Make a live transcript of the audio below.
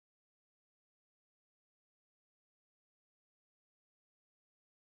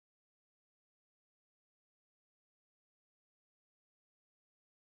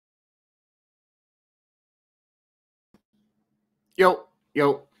Yo,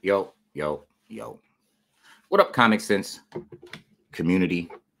 yo, yo, yo, yo. What up, Comic Sense community,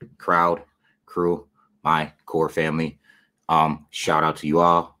 crowd, crew, my core family? Shout out to you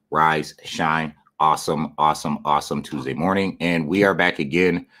all. Rise, shine. Awesome, awesome, awesome Tuesday morning. And we are back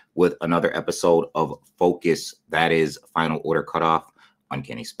again with another episode of Focus. That is Final Order Cutoff,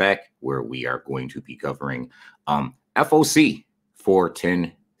 Uncanny Spec, where we are going to be covering FOC for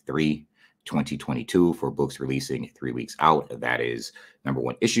 10/3/2022 for books releasing 3 weeks out. That is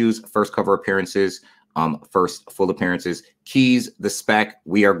 #1 issues, first cover appearances, first full appearances, keys, the spec.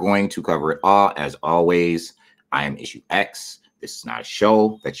 We are going to cover it all. As always, I am Issue X. This is not a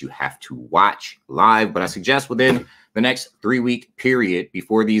show that you have to watch live, but I suggest within the next 3-week period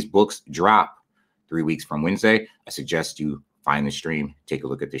before these books drop, 3 weeks from Wednesday, I suggest you find the stream, take a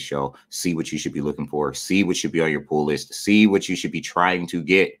look at the show, see what you should be looking for, see what should be on your pull list, see what you should be trying to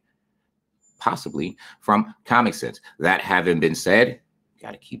get possibly from Comic Sense. That having been said,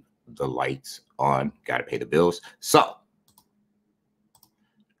 got to keep the lights on, got to pay the bills. So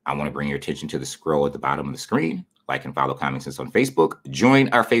I want to bring your attention to the scroll at the bottom of the screen. Like and follow Comic Sense on Facebook. Join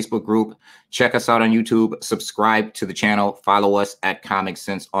our Facebook group. Check us out on YouTube. Subscribe to the channel. Follow us at Comic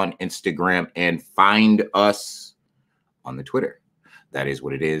Sense on Instagram and find us on the Twitter. That is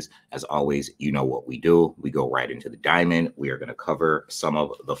what it is. As always, you know what we do. We go right into the diamond. We are going to cover some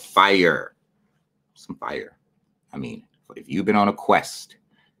of the fire. Some fire. I mean, if you've been on a quest,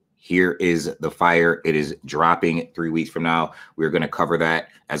 here is the fire. It is dropping 3 weeks from now. We're going to cover that.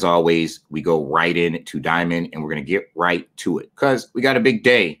 As always, we go right into Diamond, and we're going to get right to it because we got a big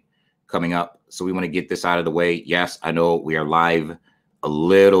day coming up. So we want to get this out of the way. Yes, I know we are live a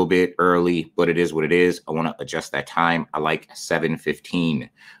little bit early, but it is what it is. I want to adjust that time. I like 7:15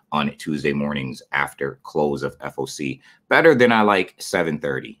 on Tuesday mornings after close of FOC. Better than I like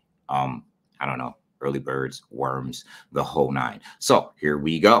 7:30. I don't know. Early birds, worms, the whole nine. So here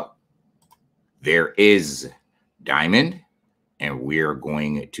we go. There is Diamond, and we're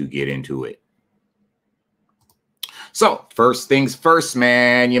going to get into it. So first things first,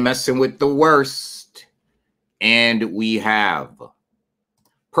 man, you're messing with the worst. And we have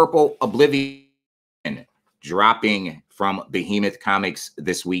Purple Oblivion dropping from Behemoth Comics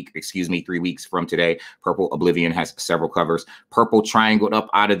this week, 3 weeks from today. Purple Oblivion has several covers. Purple Triangle up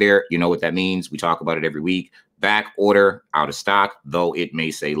out of there. You know what that means. We talk about it every week. Back order out of stock, though it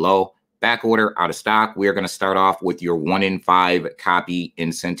may say low. Back order out of stock. We're going to start off with your 1 in 5 copy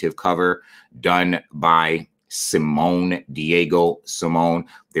incentive cover done by Diego Simone.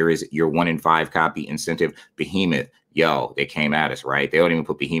 There is your 1 in 5 copy incentive. Behemoth. Yo, they came at us, right? They don't even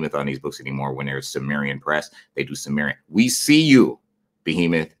put Behemoth on these books anymore when there's Sumerian press. They do Sumerian. We see you,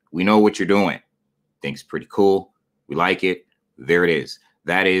 Behemoth. We know what you're doing. Think it's pretty cool. We like it. There it is.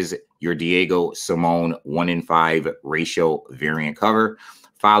 That is your Diego Simone 1 in 5 ratio variant cover,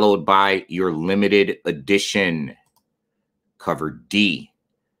 followed by your limited edition cover D.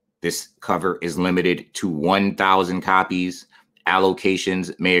 This cover is limited to 1,000 copies.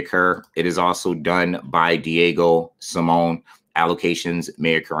 Allocations may occur. It is also done by Diego Simone. Allocations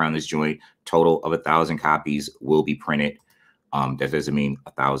may occur on this joint. Total of 1,000 copies will be printed. That doesn't mean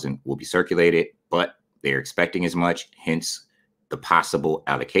 1,000 will be circulated, but they're expecting as much, hence the possible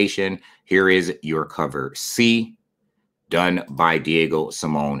allocation. Here is your cover C, done by Diego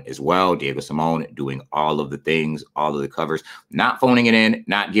Simone as well. Diego Simone doing all of the things, all of the covers, not phoning it in,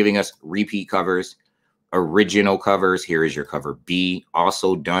 not giving us repeat covers. Original covers. Here is your cover B,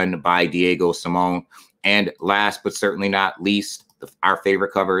 also done by Diego Simone. And last but certainly not least, our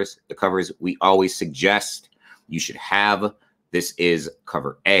favorite covers, the covers we always suggest you should have. This is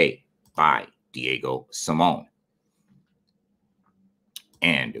cover A by Diego Simone.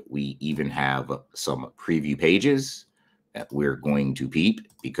 And we even have some preview pages that we're going to peep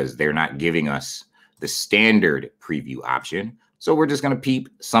because they're not giving us the standard preview option. So we're just going to peep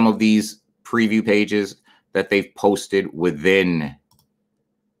some of these preview pages that they've posted within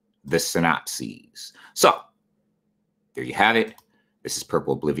the synopses. So there you have it. This is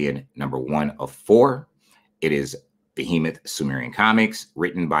Purple Oblivion #1 of 4. It is Behemoth Sumerian Comics,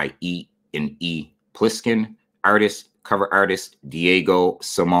 written by E.N.E. Pliskin, cover artist Diego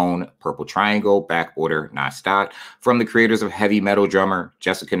Simone. Purple Triangle, back order, not stock. From the creators of Heavy Metal Drummer,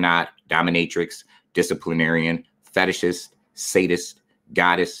 Jessica Knott, Dominatrix, Disciplinarian, Fetishist, Sadist,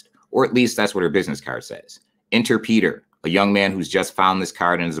 Goddess, or at least that's what her business card says. Enter Peter, a young man who's just found this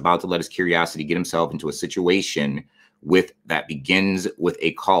card and is about to let his curiosity get himself into a situation that begins with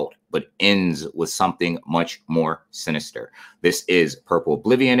a cult, but ends with something much more sinister. This is Purple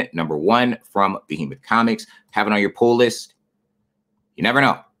Oblivion #1 from Behemoth Comics. Have it on your pull list. You never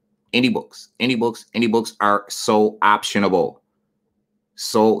know. Indie books are so optionable.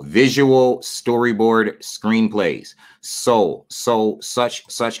 So visual storyboard screenplays. So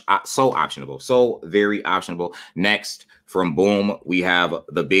optionable. So very optionable. Next from Boom, we have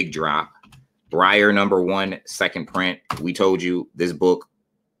the big drop. Briar #1, second print. We told you this book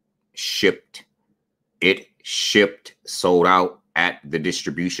shipped. It shipped, sold out at the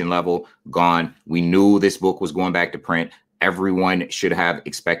distribution level, gone. We knew this book was going back to print. Everyone should have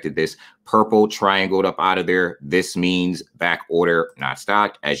expected this. Purple triangled up out of there. This means back order, not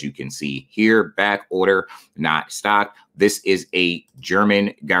stocked. As you can see here, back order, not stocked. This is a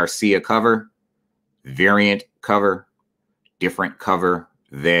German Garcia cover, variant cover, different cover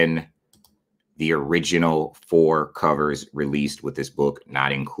than the original 4 covers released with this book,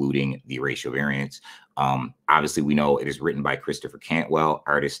 not including the racial variants. Obviously, we know it is written by Christopher Cantwell,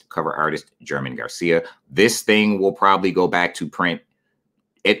 artist, cover artist, German Garcia. This thing will probably go back to print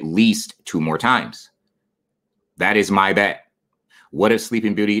at least 2 more times. That is my bet. What if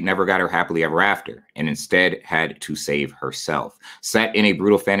Sleeping Beauty never got her happily ever after and instead had to save herself? Set in a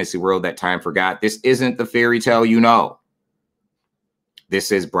brutal fantasy world that time forgot, this isn't the fairy tale you know.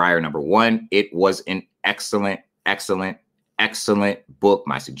 This is Briar #1. It was an excellent, excellent, excellent book.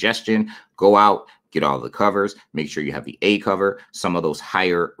 My suggestion, go out, get all the covers, make sure you have the A cover, some of those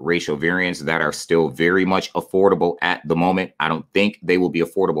higher racial variants that are still very much affordable at the moment. I don't think they will be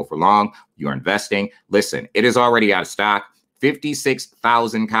affordable for long. You're investing. Listen, it is already out of stock.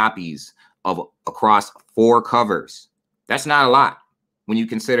 56,000 copies of across 4 covers. That's not a lot when you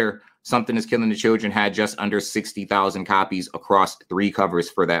consider Something is Killing the Children had just under 60,000 copies across 3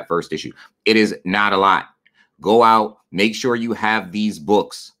 covers for that first issue. It is not a lot. Go out, make sure you have these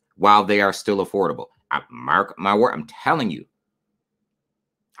books while they are still affordable. I mark my word, I'm telling you.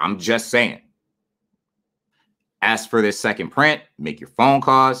 I'm just saying. As for this second print, make your phone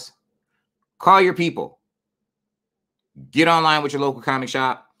calls, call your people, get online with your local comic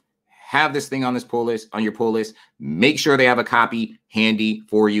shop, have this thing on this pull list, on your pull list. Make sure they have a copy handy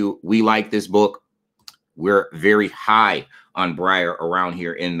for you. We like this book. We're very high on Briar around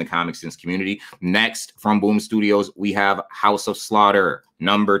here in the Comic Sense community. Next, from Boom Studios, we have House of Slaughter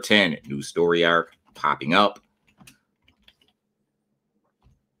 #10, new story arc popping up.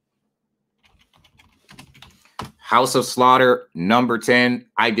 House of Slaughter #10.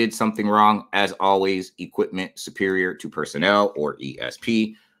 I did something wrong, as always. Equipment superior to personnel, or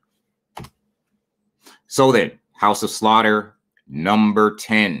ESP. So then, House of Slaughter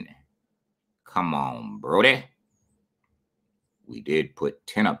 #10. Come on, Brody. We did put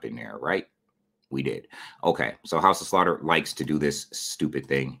 10 up in there, right? We did. Okay, so House of Slaughter likes to do this stupid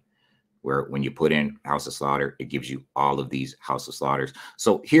thing where when you put in House of Slaughter, it gives you all of these House of Slaughters.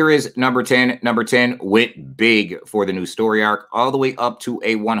 So here is #10. #10 went big for the new story arc, all the way up to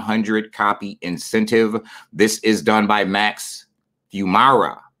a 100 copy incentive. This is done by Max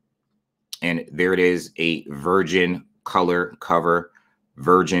Fumara. And there it is, a virgin color cover,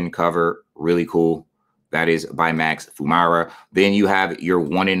 virgin cover, really cool. That is by Max Fumara. Then you have your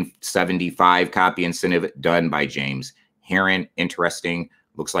 1 in 75 copy incentive done by James Heron. Interesting.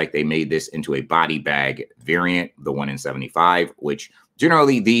 Looks like they made this into a body bag variant, the 1 in 75, which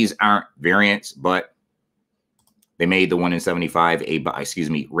generally these aren't variants, but they made the 1 in 75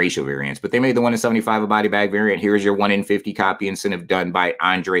 racial variants, but they made the 1 in 75 a body bag variant. Here's your 1 in 50 copy incentive done by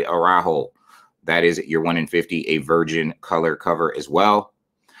Andre Araujo. That is your 1 in 50, a virgin color cover as well.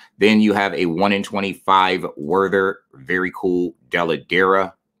 Then you have a 1 in 25 Werther, very cool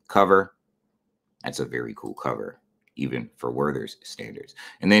Deladera cover. That's a very cool cover, even for Werther's standards.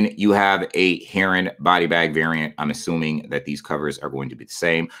 And then you have a Heron body bag variant. I'm assuming that these covers are going to be the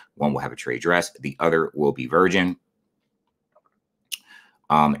same. One will have a trade dress. The other will be virgin.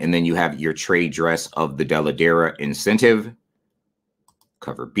 And then you have your trade dress of the Deladera incentive,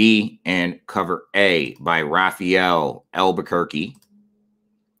 cover B, and cover A by Raphael Albuquerque.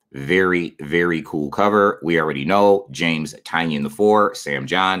 Very, very cool cover. We already know James Tynion IV, Sam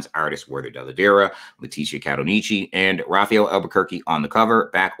Johns, artist Werther Deladera, Leticia Cadonici, and Raphael Albuquerque on the cover.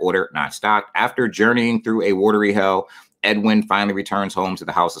 Back order, not stocked. After journeying through a watery hell, Edwin finally returns home to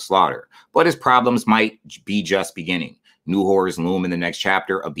the House of Slaughter, but his problems might be just beginning. New horrors loom in the next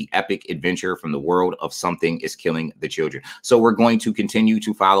chapter of the epic adventure from the world of Something is Killing the Children. So we're going to continue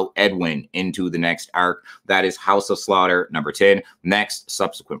to follow Edwin into the next arc. That is House of Slaughter #10. Next,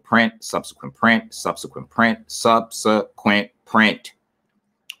 subsequent print, subsequent print, subsequent print, subsequent print.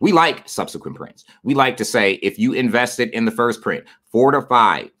 We like subsequent prints. We like to say, if you invested in the first print,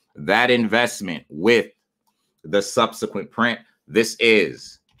 fortify that investment with the subsequent print. This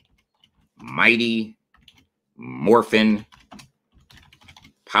is Mighty Morphin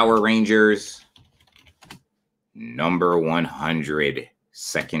Power Rangers #100.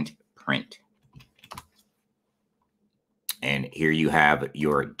 second print. And here you have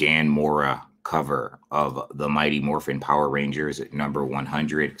your Dan Mora cover of the Mighty Morphin Power Rangers number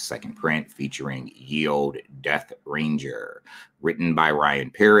 100, second print, featuring Ye Olde Death Ranger. Written by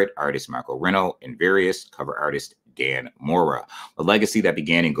Ryan Parrott, artist Marco Reno, and various cover artist Dan Mora. The legacy that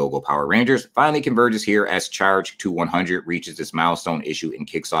began in Go-Go Power Rangers finally converges here as Charge to 100 reaches this milestone issue and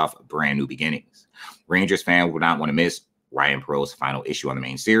kicks off brand new beginnings. Rangers fans would not want to miss Ryan Parrott's final issue on the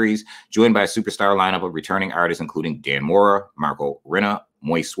main series, joined by a superstar lineup of returning artists including Dan Mora, Marco Rena,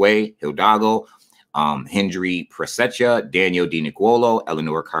 Moisue Hidalgo, Hendry Preseccia, Daniel Di Nicuolo,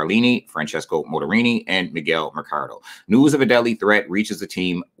 Eleanor Carlini, Francesco Motorini, and Miguel Mercado. News of a deadly threat reaches the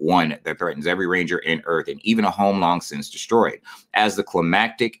team, one that threatens every Ranger in Earth and even a home long since destroyed. As the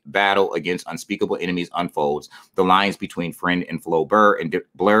climactic battle against unspeakable enemies unfolds, the lines between friend and foe blur,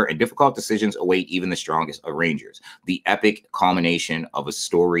 and difficult decisions await even the strongest of Rangers. The epic culmination of a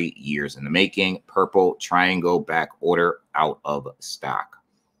story years in the making. Purple Triangle back order out of stock.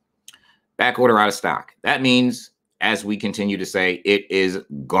 Back order out of stock. That means, as we continue to say, it is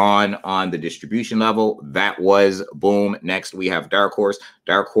gone on the distribution level. That was boom. Next, we have Dark Horse.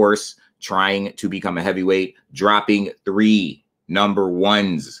 Dark Horse trying to become a heavyweight, dropping 3 number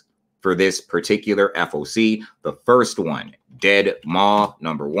 1s for this particular FOC. The first one, Dead Maw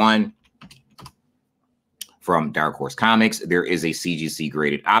number 1 from Dark Horse Comics. There is a CGC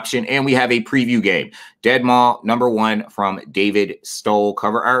graded option, and we have a preview game. Dead Maw number 1 from David Stoll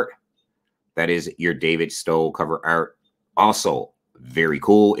cover art. That is your David Stoll cover art. Also very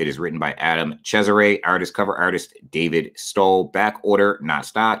cool. It is written by Adam Cesare, artist, cover artist David Stoll. Back order, not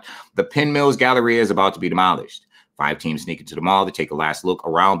stocked. The Pinmills Galleria is about to be demolished. 5 teams sneak into the mall to take a last look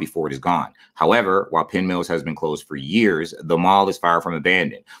around before it is gone. However, while Pinmills has been closed for years, the mall is far from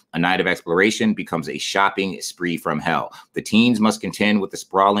abandoned. A night of exploration becomes a shopping spree from hell. The teens must contend with the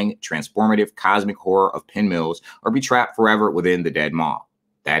sprawling, transformative, cosmic horror of Pinmills or be trapped forever within the Dead Mall.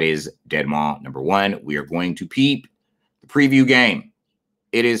 That is Dead Maw number 1. We are going to peep the preview game.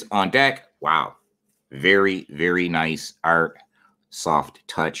 It is on deck. Wow. Very, very nice art. Soft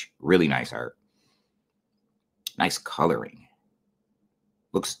touch. Really nice art. Nice coloring.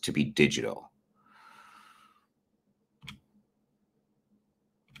 Looks to be digital.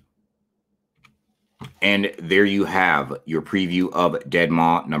 And there you have your preview of Dead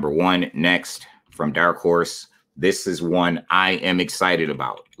Maw number 1. Next, from Dark Horse. This is one I am excited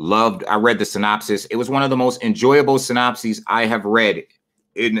about. Loved. I read the synopsis. It was one of the most enjoyable synopses I have read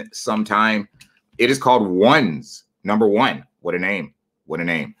in some time. It is called Ones number 1. What a name. What a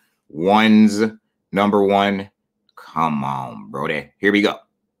name. Ones number 1. Come on, bro. Here we go.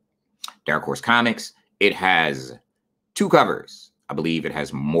 Dark Horse Comics. It has 2 covers. I believe it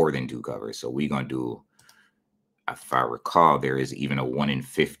has more than 2 covers. So we're going to do, if I recall, there is even a 1 in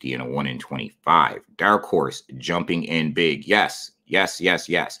 50 and a 1 in 25. Dark Horse jumping in big. Yes, yes, yes,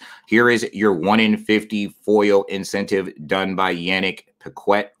 yes. Here is your 1 in 50 foil incentive done by Yannick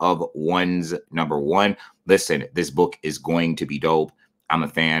Paquette of Ones number 1. Listen, this book is going to be dope. I'm a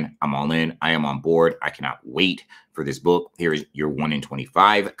fan. I'm all in. I am on board. I cannot wait for this book. Here is your 1 in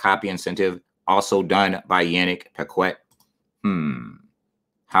 25 copy incentive, also done by Yannick Paquette.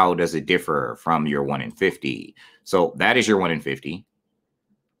 How does it differ from your 1 in 50? So that is your 1 in 50.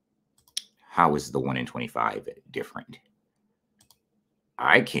 How is the 1 in 25 different?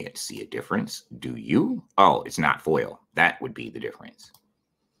 I can't see a difference. Do you? Oh, it's not foil. That would be the difference.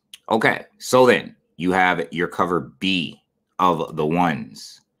 Okay, so then you have your cover B of the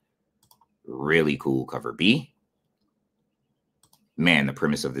Ones. Really cool cover B. Man, the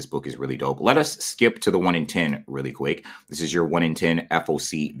premise of this book is really dope. Let us skip to the 1 in 10 really quick. This is your 1 in 10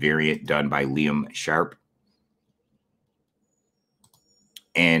 FOC variant done by Liam Sharp.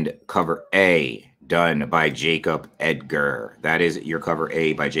 And cover A done by Jacob Edgar. That is your cover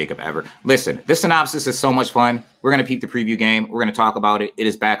A by Jacob Edgar. Listen, this synopsis is so much fun. We're going to peep the preview game. We're going to talk about it. It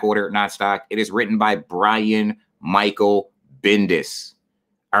is back order, not stock. It is written by Brian Michael Bendis.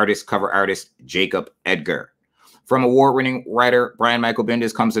 Artist, cover artist, Jacob Edgar. From award-winning writer Brian Michael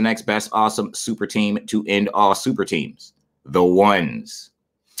Bendis comes the next best awesome super team to end all super teams. The Ones.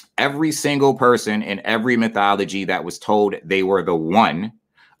 Every single person in every mythology that was told they were the one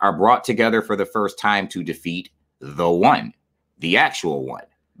are brought together for the first time to defeat the one. The actual one.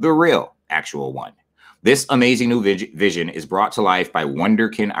 The real actual one. This amazing new vision is brought to life by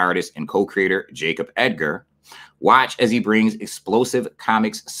Wonderkin artist and co-creator Jacob Edgar. Watch as he brings explosive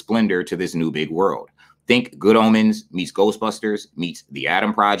comics splendor to this new big world. Think Good Omens meets Ghostbusters, meets The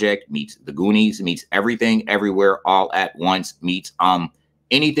Atom Project, meets The Goonies, meets Everything, Everywhere, All at Once, meets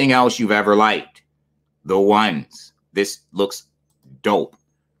anything else you've ever liked. The Ones. This looks Dope.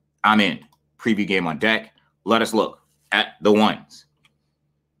 I'm in. Preview game on deck. Let us look at the ones.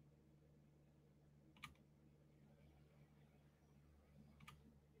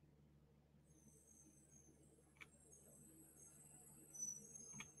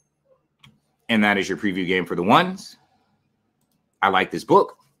 And that is your preview game for the ones. I like this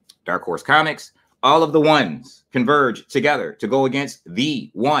book. Dark Horse Comics. All of the ones converge together to go against the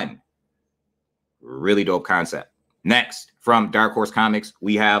one. Really dope concept. Next, from Dark Horse Comics,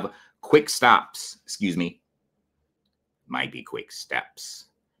 we have Quick Stops. Excuse me. Might be Quick Steps.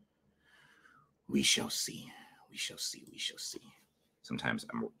 We shall see. We shall see. We shall see. Sometimes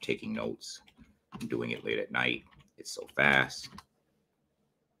I'm taking notes. I'm doing it late at night. It's so fast.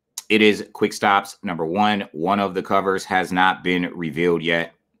 It is Quick Stops number 1. One of the covers has not been revealed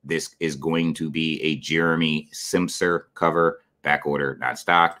yet. This is going to be a Jeremy Simpson cover. Back order, not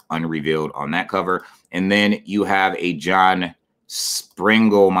stocked, unrevealed on that cover. And then you have a John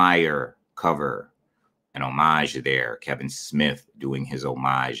Springelmeyer cover. An homage there. Kevin Smith doing his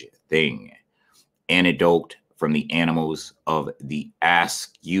homage thing. Anecdote from the animals of the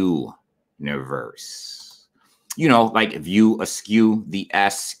Askew universe. You know, like View Askew, the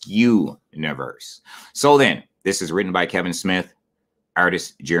Askew universe. So then, this is written by Kevin Smith.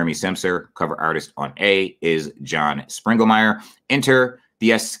 Artist Jeremy Simpson. Cover artist on A is John Springelmeyer. Enter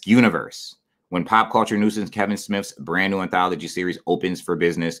the Askew universe. When pop culture nuisance Kevin Smith's brand new anthology series opens for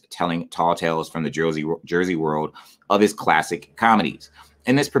business, telling tall tales from the Jersey world of his classic comedies.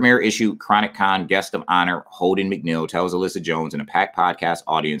 In this premiere issue, Chronic Con guest of honor Holden McNeil tells Alyssa Jones and a packed podcast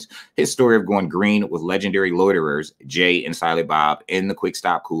audience his story of going green with legendary loiterers Jay and Silent Bob in the Quick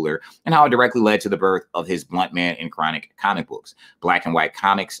Stop cooler, and how it directly led to the birth of his Blunt Man and Chronic comic books. Black and white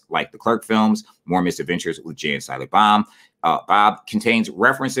comics like the Clerk films, More Misadventures with Jay and Silent Bob, contains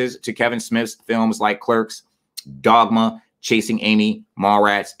references to Kevin Smith's films like Clerks, Dogma, Chasing Amy,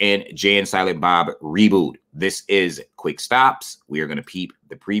 Mallrats, and Jay and Silent Bob reboot. This is Quick Stops. We are going to peep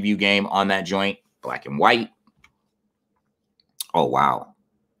the preview game on that joint. Black and white. Oh, wow.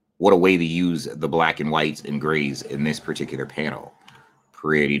 What a way to use the black and whites and grays in this particular panel.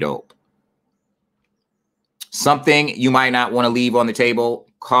 Pretty dope. Something you might not want to leave on the table.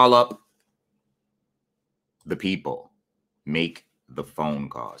 Call up the people. Make the phone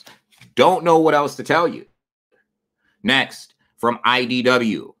calls. Don't know what else to tell you. Next, from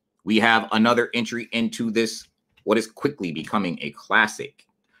IDW, we have another entry into this, what is quickly becoming a classic.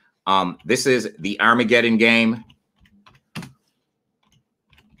 This is the Armageddon game.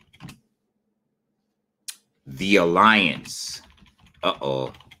 The Alliance.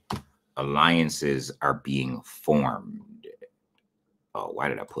 Uh-oh. Alliances are being formed. Oh, why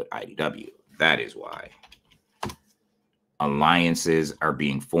did I put IDW? That is why. Alliances are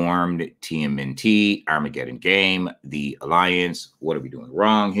being formed. TMNT, Armageddon game, the Alliance. What are we doing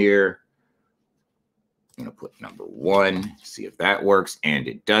wrong here? I'm going to put number 1, see if that works, and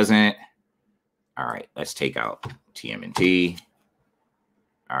it doesn't. All right, let's take out TMNT.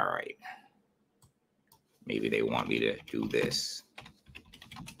 All right. Maybe they want me to do this.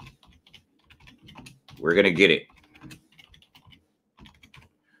 We're going to get it.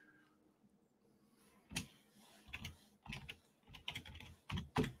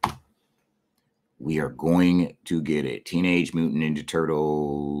 We are going to get it. Teenage Mutant Ninja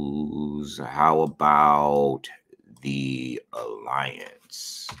Turtles. How about the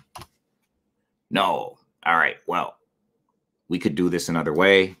Alliance? No. All right. Well, we could do this another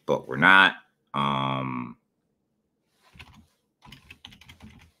way, but we're not. All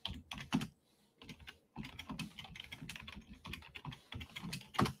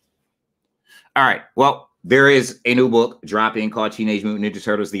right. Well, there is a new book dropping called Teenage Mutant Ninja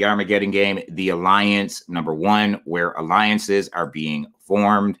Turtles, The Armageddon Game, The Alliance, number 1, where alliances are being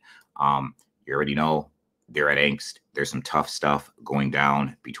formed. You already know they're at angst. There's some tough stuff going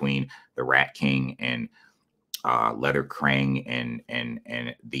down between the Rat King and Leather Krang and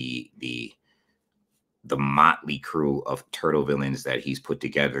the motley crew of turtle villains that he's put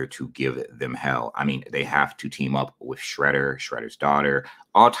together to give them hell. I mean, they have to team up with Shredder, Shredder's daughter.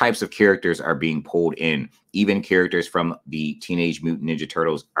 All types of characters are being pulled in. Even characters from the Teenage Mutant Ninja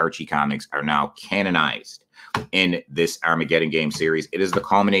Turtles Archie comics are now canonized in this Armageddon game series. It is the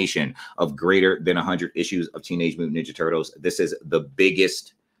culmination of greater than 100 issues of Teenage Mutant Ninja Turtles. This is the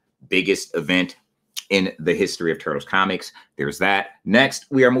biggest event in the history of Turtles comics. There's that. Next,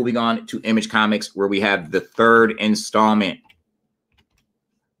 we are moving on to Image Comics, where we have the third installment.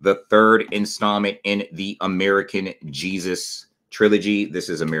 The third installment in the American Jesus trilogy. This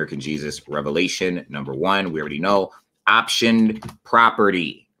is American Jesus Revelation, number 1. We already know. Optioned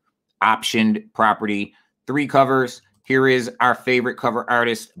property. Optioned property. 3 covers. Here is our favorite cover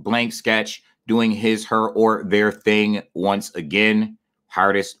artist, Blank Sketch, doing his, her, or their thing once again.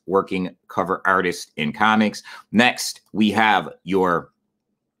 Hardest working cover artist in comics. Next, we have your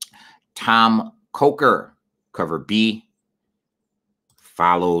Tom Coker, cover B,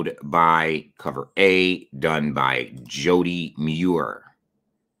 followed by cover A, done by Jody Muir.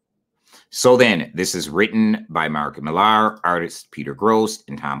 So then, this is written by Mark Millar, artist Peter Gross,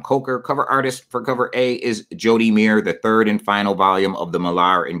 and Tom Coker. Cover artist for cover A is Jody Muir. The third and final volume of the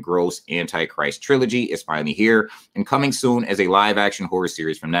Millar and Gross Antichrist trilogy is finally here and coming soon as a live-action horror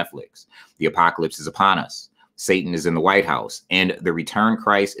series from Netflix. The apocalypse is upon us. Satan is in the White House, and the return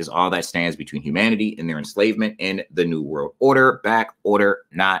Christ is all that stands between humanity and their enslavement in the New World Order. Back order,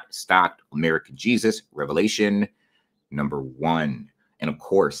 not stocked. American Jesus, Revelation #1. And of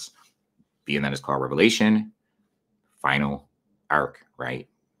course, being that it's called Revelation, final arc, right?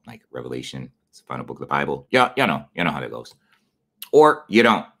 Like Revelation, it's the final book of the Bible. Yeah, you know how that goes. Or you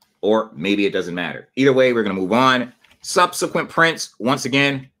don't, or maybe it doesn't matter. Either way, we're going to move on. Subsequent prints, once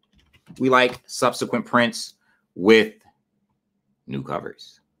again, we like subsequent prints with new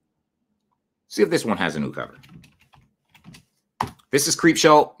covers. See if this one has a new cover. This is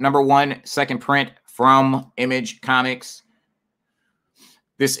Creepshow #1, second print from Image Comics.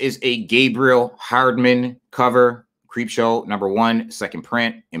 This is a Gabriel Hardman cover. Creepshow #1, second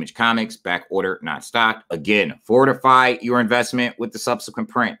print, Image Comics, back order, not stocked. Again, fortify your investment with the subsequent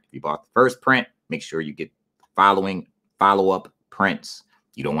print. If you bought the first print, make sure you get following follow-up prints.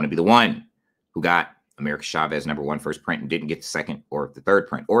 You don't want to be the one who got America Chavez #1 first print and didn't get the second or the third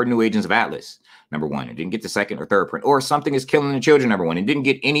print, or New Agents of Atlas #1 and didn't get the second or third print, or Something is Killing the Children #1 and didn't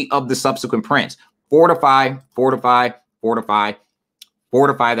get any of the subsequent prints. Fortify, fortify, fortify.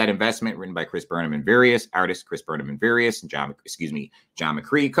 Fortify that investment, written by Chris Burnham and various artists, Chris Burnham and various, John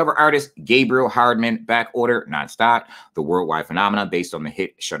McCree, cover artist, Gabriel Hardman, back order, not stock. The worldwide phenomenon based on the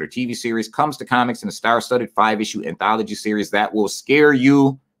hit Shudder TV series comes to comics in a star-studded 5-issue anthology series that will scare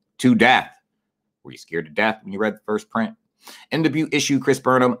you to death. Were you scared to death when you read the first print? In debut issue, Chris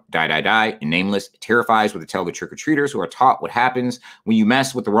Burnham, Die, and Nameless, terrifies with the tale of trick-or-treaters who are taught what happens when you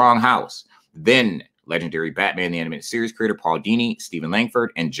mess with the wrong house. Then, legendary Batman the Animated Series creator Paul Dini, Stephen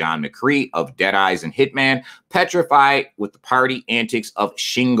Langford, and John McCree of Dead Eyes and Hitman petrify with the party antics of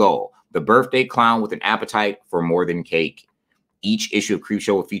Shingo, the birthday clown with an appetite for more than cake. Each issue of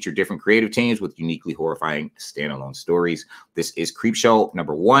Creepshow will feature different creative teams with uniquely horrifying standalone stories. This is Creepshow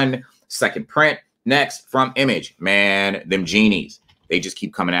 #1, second print. Next, from Image. Man, them genies, they just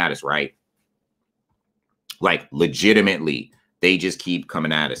keep coming at us, right? Like, legitimately, they just keep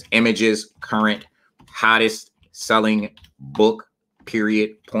coming at us. Image's current hottest selling book,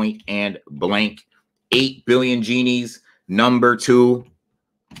 period, point and blank. 8 Billion Genies, #2,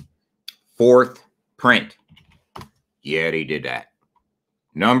 fourth print. Yeah, they did that.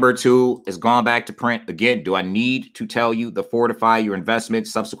 #2 has gone back to print. Again, do I need to tell you the fortify your investment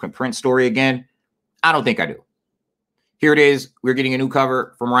subsequent print story again? I don't think I do. Here it is. We're getting a new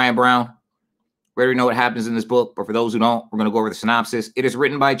cover from Ryan Brown. We already know what happens in this book, but for those who don't, we're going to go over the synopsis. It is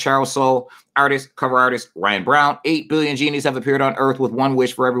written by Charles Soule, artist, cover artist, Ryan Brown. 8 billion genies have appeared on Earth with one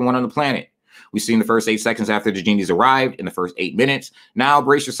wish for everyone on the planet. We've seen the first 8 seconds after the genies arrived in the first 8 minutes. Now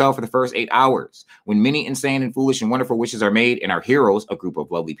brace yourself for the first 8 hours, when many insane and foolish and wonderful wishes are made, and our heroes, a group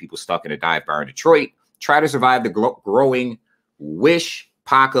of lovely people stuck in a dive bar in Detroit, try to survive the growing wish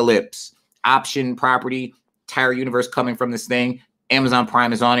apocalypse. Option property, entire universe coming from this thing. Amazon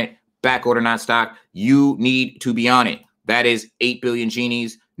Prime is on it. Back order, not stock. You need to be on it. That is 8 Billion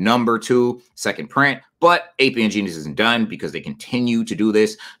Genies, #2, second print. But 8 Billion Genies isn't done because they continue to do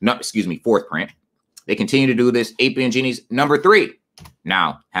this. No, excuse me, fourth print. They continue to do this. 8 Billion Genies, #3,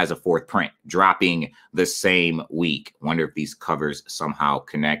 now has a fourth print, dropping the same week. Wonder if these covers somehow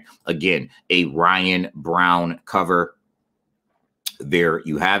connect. Again, a Ryan Brown cover. There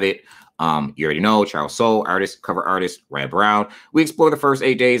you have it. You already know, Charles Soule, artist, cover artist, Ryan Brown. We explore the first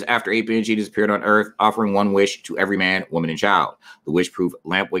 8 days after 8 billion genies appeared on Earth, offering one wish to every man, woman, and child. The wish-proof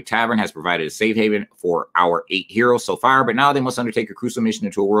Lampwick Tavern has provided a safe haven for our 8 heroes so far, but now they must undertake a crucial mission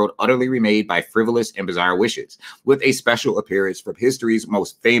into a world utterly remade by frivolous and bizarre wishes. With a special appearance from history's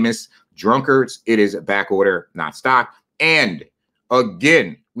most famous drunkards, it is back order, not stock. And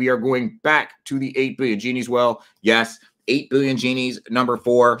again, we are going back to the 8 billion genies. Well, yes, 8 billion genies,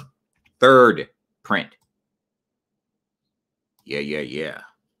 #4. Third print. Yeah.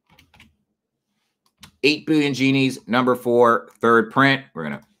 8 Billion Genies, #4, third print. We're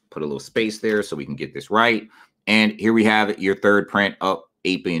going to put a little space there so we can get this right. And here we have your third print of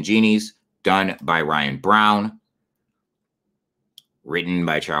 8 Billion Genies, done by Ryan Brown. Written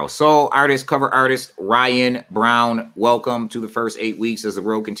by Charles Soule. Artist, cover artist, Ryan Brown. Welcome to the first 8 weeks as the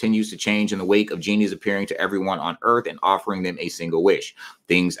world continues to change in the wake of genies appearing to everyone on Earth and offering them a single wish.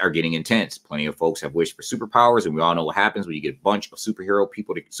 Things are getting intense. Plenty of folks have wished for superpowers, and we all know what happens when you get a bunch of superpower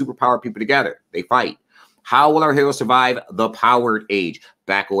people together. They fight. How will our heroes survive the powered age?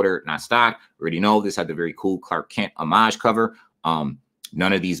 Back order, not stock. We already know this had the very cool Clark Kent homage cover. None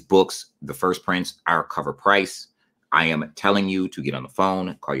of these books, the first prints, are cover price. I am telling you to get on the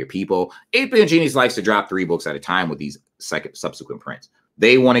phone, call your people. 8 Billion Genies likes to drop 3 books at a time with these subsequent prints.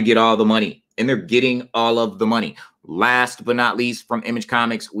 They want to get all the money, and they're getting all of the money. Last but not least, from Image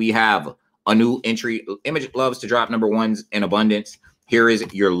Comics, we have a new entry. Image loves to drop number ones in abundance. Here is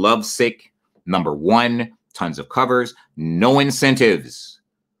your Lovesick number 1. Tons of covers. No incentives.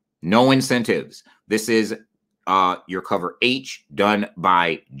 No incentives. This is your cover H, done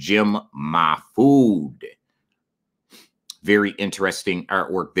by Jim Mahfood. Very interesting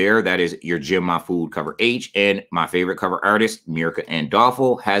artwork there. That is your Jim Mahfood cover H. And my favorite cover artist, Mirka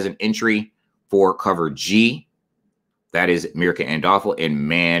Andolfo, has an entry for cover G. That is Mirka Andolfo. And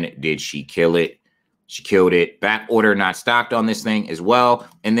man, did she kill it. She killed it. Back order not stocked on this thing as well.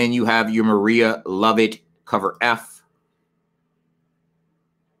 And then you have your Maria Lovett cover F.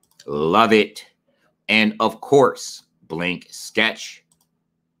 Love it. And of course, Blank Sketch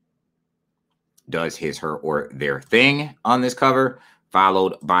does his, her, or their thing on this cover,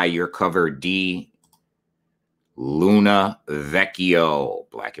 followed by your cover D, Luna Vecchio,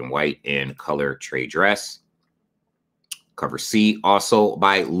 black and white in color trade dress. Cover C, also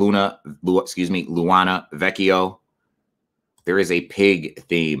by Luana Vecchio. There is a pig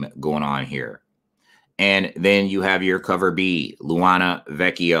theme going on here. And then you have your cover B, Luana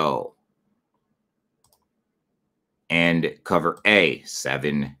Vecchio. And cover A,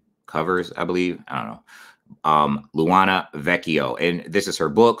 7 covers, I believe. I don't know. Luana Vecchio. And this is her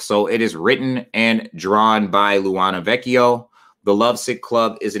book. So it is written and drawn by Luana Vecchio. The Lovesick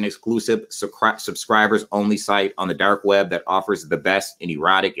Club is an exclusive subscribers only site on the dark web that offers the best in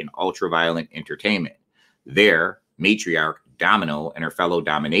erotic and ultra-violent entertainment. There, matriarch Domino and her fellow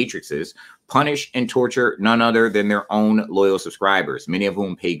dominatrixes punish and torture none other than their own loyal subscribers, many of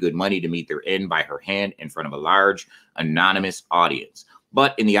whom pay good money to meet their end by her hand in front of a large, anonymous audience.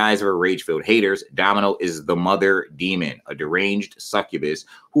 But in the eyes of her rage-filled haters, Domino is the mother demon, a deranged succubus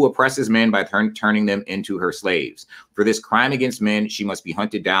who oppresses men by turning them into her slaves. For this crime against men, she must be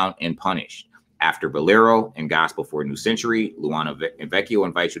hunted down and punished. After Bolero and Gospel for a New Century, Luana Vecchio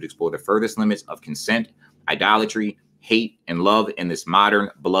invites you to explore the furthest limits of consent, idolatry, hate, and love in this modern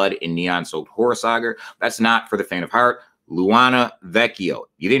blood and neon-soaked horror saga. That's not for the faint of heart. Luana Vecchio.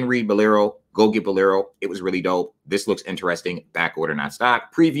 You didn't read Bolero? Go get Bolero. It was really dope. This looks interesting. Back order, not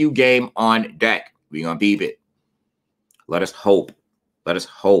stock. Preview game on deck. We're going to beep it. Let us hope. Let us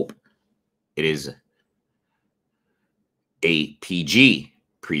hope it is a PG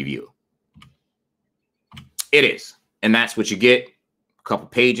preview. It is. And that's what you get. A couple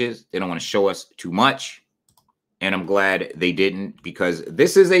pages. They don't want to show us too much. And I'm glad they didn't, because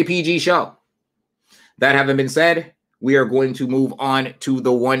this is a PG show. That having been said, we are going to move on to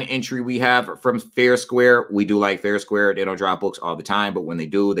the one entry we have from Fair Square. We do like Fair Square. They don't drop books all the time, but when they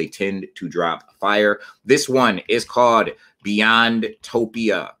do, they tend to drop fire. This one is called Beyond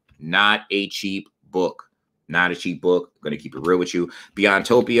Topia. Not a cheap book. Not a cheap book. I'm going to keep it real with you. Beyond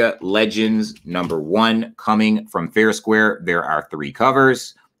Topia Legends #1 coming from Fair Square. There are 3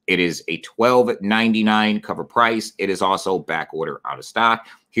 covers. It is a $12.99 cover price. It is also back order out of stock.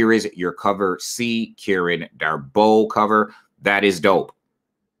 Here is your cover C, Karen Darboe cover. That is dope.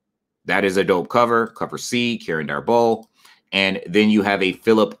 That is a dope cover. Cover C, Karen Darboe. And then you have a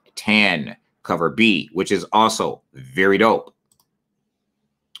Philip Tan cover B, which is also very dope.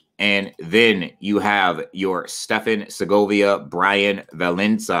 And then you have your Stefan Segovia, Brian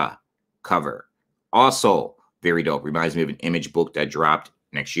Valenza cover. Also very dope. Reminds me of an Image book that dropped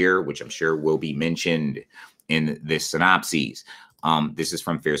next year, which I'm sure will be mentioned in this synopsis. This is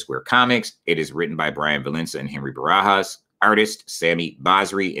from Fair Square Comics. It is written by Brian Valenza and Henry Barajas. Artist Sami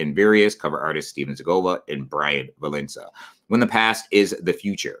Basri and various cover artist Steven Segovia and Brian Valenza. When the past is the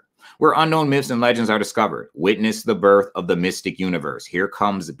future, where unknown myths and legends are discovered, witness the birth of the mystic universe. Here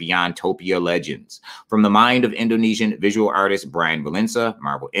comes Beyond Topia Legends. From the mind of Indonesian visual artist Brian Valenza,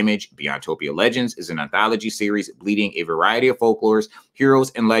 Marvel Image, Beyond Topia Legends is an anthology series bleeding a variety of folklores,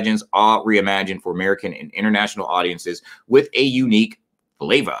 heroes, and legends, all reimagined for American and international audiences with a unique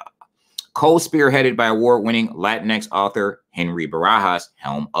flavor. Co-spearheaded by award-winning Latinx author Henry Barajas,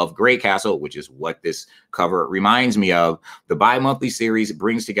 helm of Grey Castle, which is what this cover reminds me of. The bi-monthly series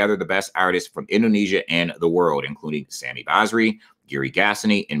brings together the best artists from Indonesia and the world, including Sami Basri, Gary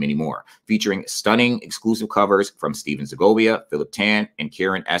Gassany, and many more, featuring stunning exclusive covers from Steven Segovia, Philip Tan, and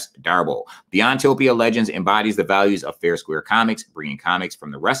Karen S. Darbo. Beyond Topia Legends embodies the values of Fair Square Comics, bringing comics from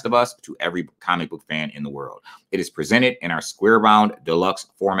the rest of us to every comic book fan in the world. It is presented in our square-bound deluxe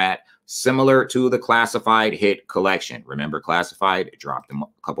format, similar to the Classified hit collection. Remember Classified? It dropped a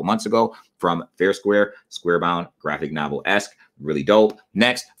couple months ago from Fair Square, square-bound, graphic novel-esque, really dope.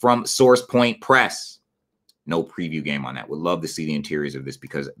 Next, from Source Point Press. No preview game on that. Would love to see the interiors of this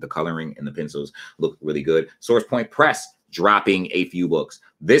because the coloring and the pencils look really good. Source Point Press dropping a few books.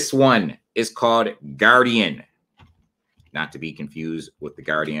 This one is called Guardian. Not to be confused with the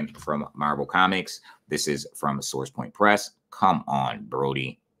Guardian from Marvel Comics. This is from Source Point Press. Come on,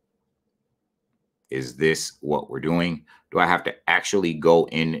 Brody. Is this what we're doing? Do I have to actually go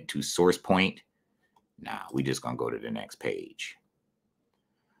into Source Point? Nah, we just gonna go to the next page.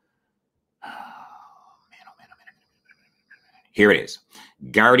 Here it is.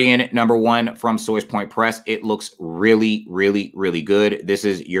 Guardian #1 from Source Point Press. It looks really, really, really good. This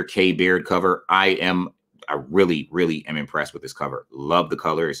is your K Beard cover. I really, really am impressed with this cover. Love the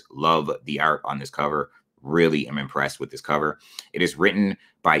colors. Love the art on this cover. Really am impressed with this cover. It is written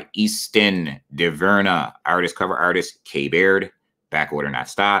by Easton DeVerna, cover artist K Baird. Back order not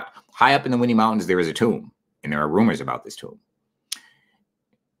stock. High up in the Windy Mountains, there is a tomb, and there are rumors about this tomb.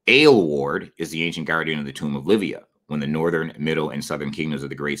 Aylward is the ancient guardian of the tomb of Livia. When the northern, middle, and southern kingdoms of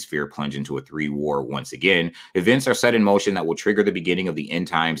the Great Sphere plunge into a 3-war once again, events are set in motion that will trigger the beginning of the end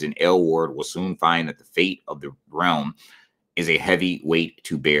times, and Aylward will soon find that the fate of the realm is a heavy weight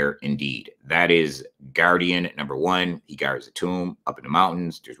to bear indeed. That is Guardian #1. He guards the tomb up in the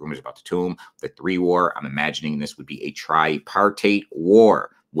mountains. There's rumors about the tomb. The 3-war, I'm imagining this would be a tripartite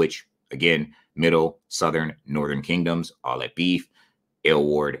war, which, again, middle, southern, northern kingdoms, all at beef.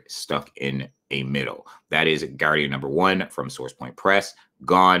 Aylward stuck in a middle. That is Guardian #1 from Source Point Press.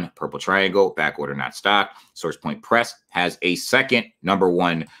 Gone, Purple Triangle, back order not stock. Source Point Press has a second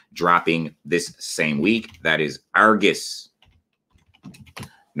 #1 dropping this same week. That is Argus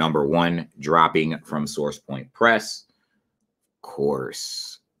 #1 dropping from Source Point Press. Of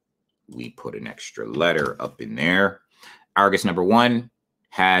course, we put an extra letter up in there. Argus #1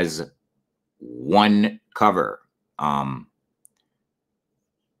 has one cover.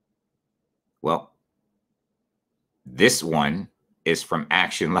 Well, this one is from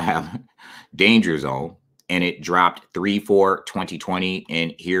Action Lab Danger Zone, and it dropped 3/4/2020.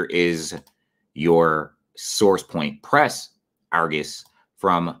 And here is your Source Point Press Argus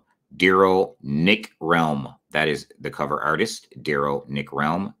from Daryl Nick Realm. That is the cover artist, Daryl Nick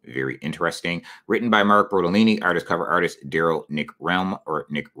Realm. Very interesting. Written by Mark Brodolini, cover artist Daryl Nick Realm or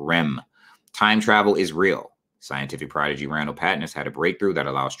Nick Rem. Time travel is real. Scientific prodigy Randall Patton has had a breakthrough that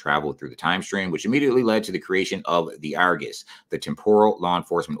allows travel through the time stream, which immediately led to the creation of the Argus, the temporal law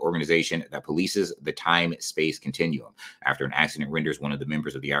enforcement organization that polices the time-space continuum. After an accident renders one of the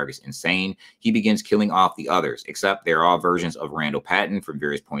members of the Argus insane, he begins killing off the others, except they're all versions of Randall Patton from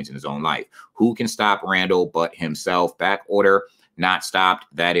various points in his own life. Who can stop Randall but himself? Back order, not stopped.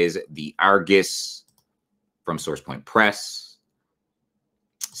 That is the Argus from Source Point Press.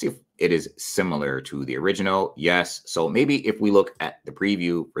 See if it is similar to the original. Yes. So maybe if we look at the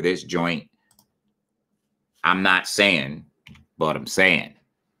preview for this joint, I'm not saying, but I'm saying.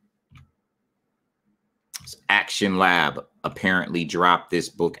 Action Lab apparently dropped this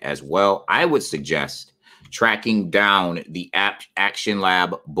book as well. I would suggest tracking down the Action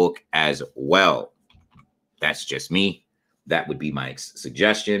Lab book as well. That's just me. That would be my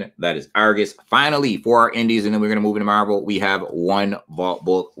suggestion. That is Argus. Finally, for our indies, and then we're going to move into Marvel, we have one vault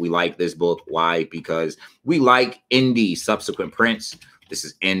book. We like this book. Why? Because we like indie subsequent prints. This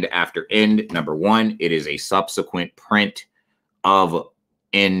is End After End #1. It is a subsequent print of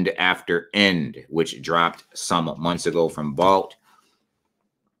End After End, which dropped some months ago from Vault.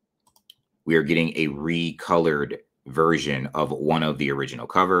 We are getting a recolored version of one of the original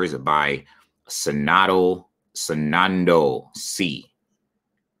covers by Sanando C.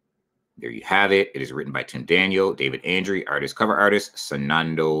 There you have it. It is written by Tim Daniel, David Andre, cover artist,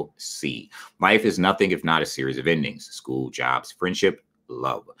 Sanando C. Life is nothing if not a series of endings. School, jobs, friendship,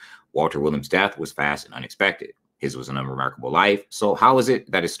 love. Walter Williams' death was fast and unexpected. His was an unremarkable life. So how is it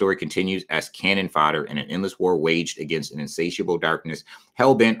that his story continues as cannon fodder in an endless war waged against an insatiable darkness,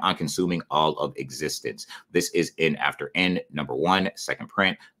 hell-bent on consuming all of existence? This is End After End #1, second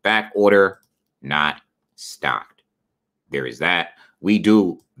print. Back order, not stocked. There is that. We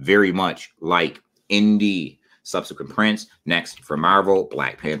do very much like indie subsequent prints. Next for Marvel,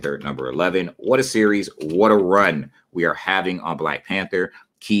 Black Panther #11. What a series, what a run we are having on Black Panther.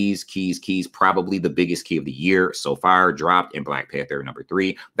 Keys. Probably the biggest key of the year so far. Dropped in Black Panther number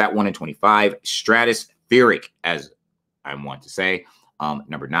 3. That 1 in 25. Stratospheric, as I want to say.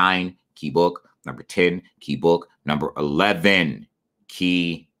 Number 9, key book. Number 10, key book. Number 11,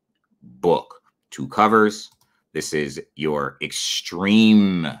 key book. 2 covers. This is your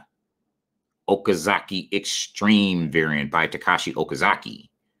Extreme Okazaki Extreme variant by Takashi Okazaki.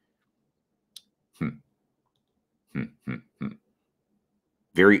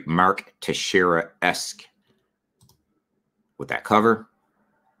 Very Mark Teixeira-esque with that cover.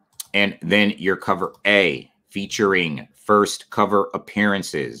 And then your cover A, featuring first cover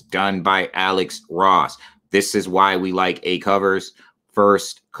appearances done by Alex Ross. This is why we like A covers.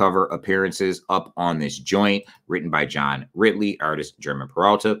 First cover appearances up on this joint, written by John Ridley, artist German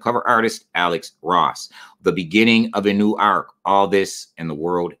Peralta, cover artist Alex Ross. The beginning of a new arc, all this in the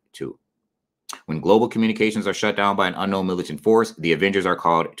world too. When global communications are shut down by an unknown militant force, the Avengers are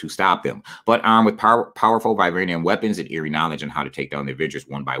called to stop them. But armed with powerful vibranium weapons and eerie knowledge on how to take down the Avengers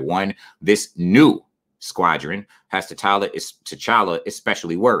one by one, this new squadron has T'Challa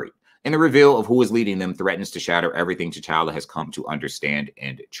especially worried. And the reveal of who is leading them threatens to shatter everything T'Challa has come to understand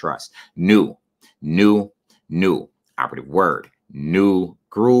and trust. New, operative word, new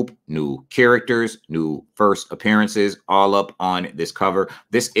group, new characters, new first appearances, all up on this cover.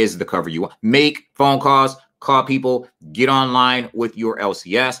 This is the cover you want. Make phone calls, call people, get online with your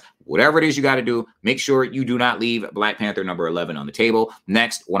LCS, whatever it is you got to do. Make sure you do not leave Black Panther number 11 on the table.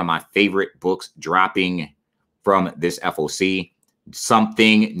 Next, one of my favorite books dropping from this FOC.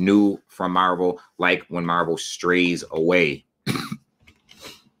 Something new from Marvel, like when Marvel strays away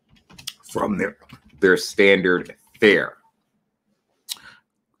from their standard fare.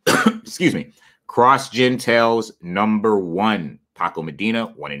 Excuse me. Cross-Gen Tales number 1. Paco Medina,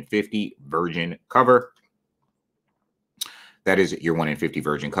 1 in 50 virgin cover. That is your 1 in 50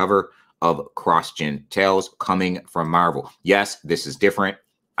 virgin cover of Cross-Gen Tales coming from Marvel. Yes, this is different.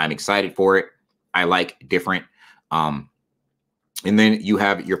 I'm excited for it. I like different. And then you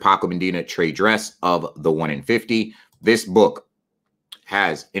have your Paco Medina trade dress of the 1 in 50. This book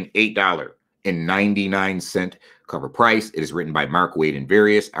has an $8.99 cover price. It is written by Mark Waid and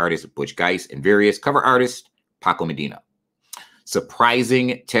various, artist Butch Geist and various, cover artist Paco Medina.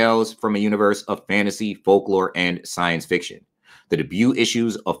 Surprising tales from a universe of fantasy, folklore, and science fiction. The debut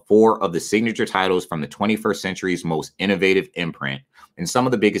issues of 4 of the signature titles from the 21st century's most innovative imprint and some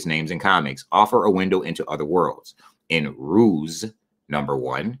of the biggest names in comics offer a window into other worlds. In Ruse, number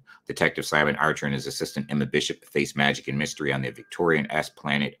 1, Detective Simon Archer and his assistant Emma Bishop face magic and mystery on the Victorian-esque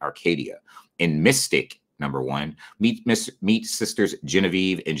planet Arcadia. In Mystic, number 1, meet sisters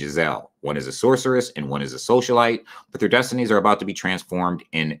Genevieve and Giselle. One is a sorceress and one is a socialite, but their destinies are about to be transformed.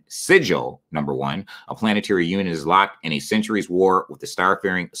 In Sigil, number 1, a planetary union is locked in a centuries war with the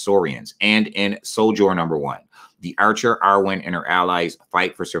starfaring Saurians. And in Sojourn, number 1, the Archer, Arwen, and her allies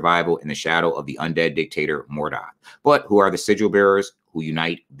fight for survival in the shadow of the undead dictator Mordoth. But who are the sigil bearers who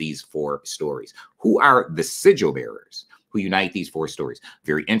unite these 4 stories? Who are the sigil bearers who unite these 4 stories?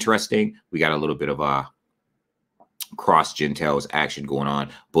 Very interesting. We got a little bit of a Cross-Gen Tales action going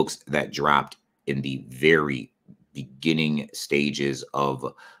on. Books that dropped in the very beginning stages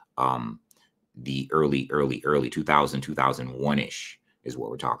of the early 2000, 2001-ish. Is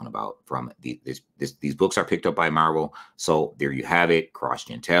what we're talking about. From these books are picked up by Marvel. So there you have it.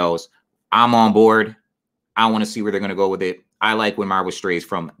 Cross-Gen Tales. I'm on board. I want to see where they're going to go with it. I like when Marvel strays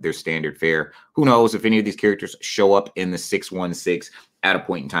from their standard fare. Who knows if any of these characters show up in the 616 at a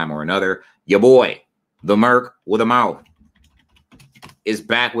point in time or another. Your boy, the Merc with a mouth, is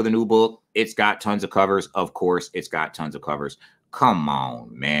back with a new book. It's got tons of covers. Of course, it's got tons of covers. Come on,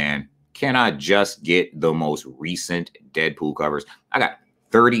 man. Can I just get the most recent Deadpool covers? I got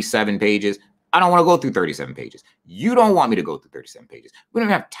 37 pages. I don't want to go through 37 pages. You don't want me to go through 37 pages. We don't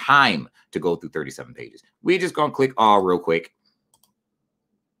have time to go through 37 pages. We're just going to click all real quick.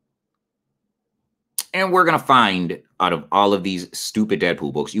 And we're going to find out of all of these stupid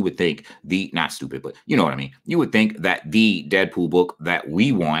Deadpool books, you would think not stupid, but you know what I mean. You would think that the Deadpool book that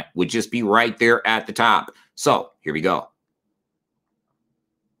we want would just be right there at the top. So here we go.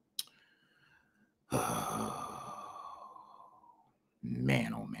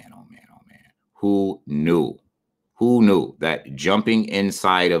 Man, oh man, oh man, oh man. Who knew? Who knew that jumping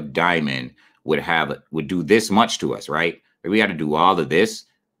inside of Diamond would do this much to us, right? We got to do all of this.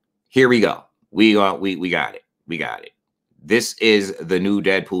 Here we go. We got it. We got it. This is the new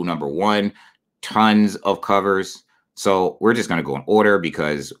Deadpool number 1. Tons of covers. So we're just going to go in order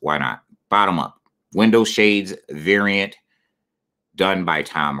because why not? Bottom up. Window Shades variant. done by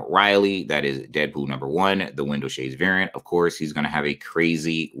Tom Riley. That is Deadpool #1, the window shades variant. Of course, he's going to have a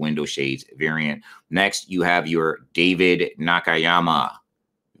crazy window shades variant. Next, you have your David Nakayama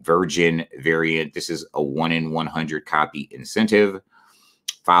Virgin variant. This is a 1 in 100 copy incentive,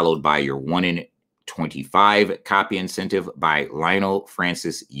 followed by your 1 in 25 copy incentive by Lionel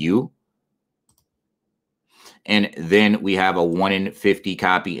Francis Yu. And then we have a 1 in 50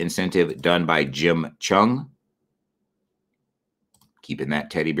 copy incentive done by Jim Chung. Keeping that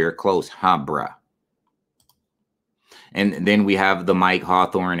teddy bear close, huh, bruh? And then we have the Mike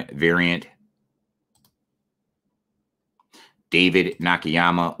Hawthorne variant. David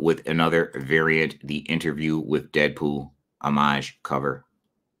Nakayama with another variant, the interview with Deadpool homage cover.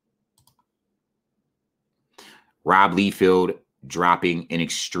 Rob Liefeld dropping an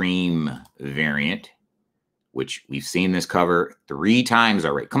extreme variant, which we've seen this cover 3 times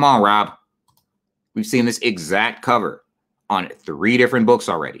already. Come on, Rob. We've seen this exact cover on 3 different books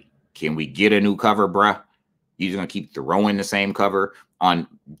already. Can we get a new cover, bruh? You're just going to keep throwing the same cover on...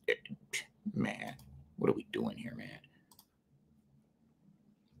 Man, what are we doing here, man?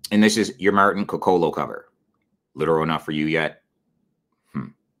 And this is your Martin Coccolo cover. Literal enough for you yet?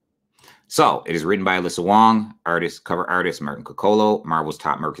 So, it is written by Alyssa Wong, cover artist Martin Coccolo. Marvel's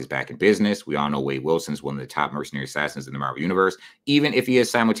top merc is back in business. We all know Wade Wilson's one of the top mercenary assassins in the Marvel Universe, even if he is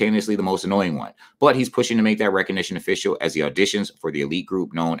simultaneously the most annoying one. But he's pushing to make that recognition official as he auditions for the elite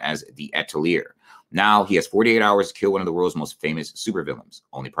group known as the Atelier. Now, he has 48 hours to kill one of the world's most famous supervillains.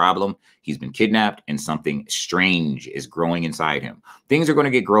 Only problem, he's been kidnapped and something strange is growing inside him. Things are going to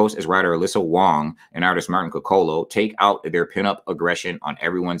get gross as writer Alyssa Wong and artist Martin Coccolo take out their pinup aggression on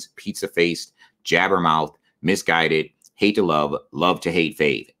everyone's pizza-faced, jabbermouth, misguided, hate to love, love to hate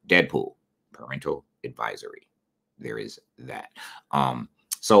fave. Deadpool. Parental advisory. There is that.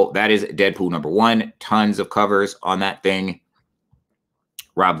 So that is Deadpool #1. Tons of covers on that thing.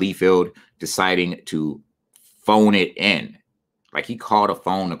 Rob Liefeld deciding to phone it in. Like he called a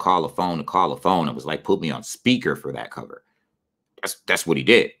phone to call a phone to call a phone. It was like, put me on speaker for that cover. That's what he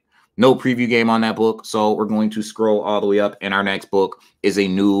did. No preview game on that book. So we're going to scroll all the way up. And our next book is a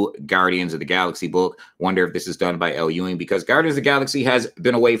new Guardians of the Galaxy book. Wonder if this is done by L. Ewing, because Guardians of the Galaxy has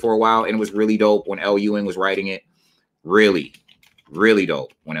been away for a while. And it was really dope when L. Ewing was writing it. Really, really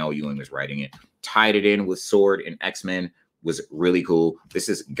dope when L. Ewing was writing it. Tied it in with Sword and X-Men. Was really cool. This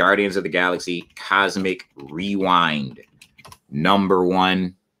is Guardians of the Galaxy Cosmic Rewind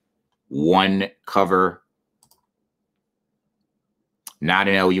 #1, 1 cover. Not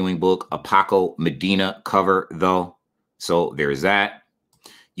an L. Ewing book. A Paco Medina cover, though. So there's that.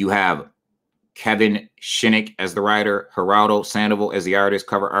 You have Kevin Shinnick as the writer, Geraldo Sandoval as the artist,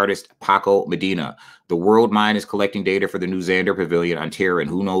 cover artist Paco Medina. The World Mind is collecting data for the new Xander Pavilion on Terra, and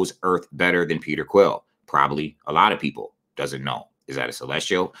who knows Earth better than Peter Quill? Probably a lot of people. Doesn't know. Is that a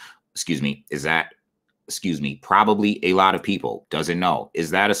celestial? Probably a lot of people. Doesn't know.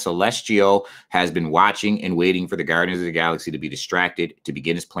 Is that a celestial? Has been watching and waiting for the Guardians of the Galaxy to be distracted to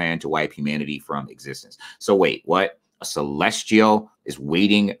begin his plan to wipe humanity from existence. So wait, what? A celestial is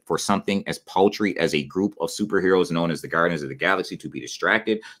waiting for something as paltry as a group of superheroes known as the Guardians of the Galaxy to be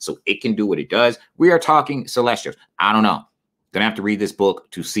distracted so it can do what it does? We are talking celestials. I don't know. Gonna have to read this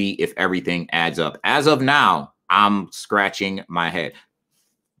book to see if everything adds up. As of now, I'm scratching my head.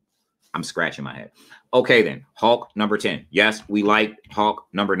 Okay, then. Hulk #10. Yes, we like Hulk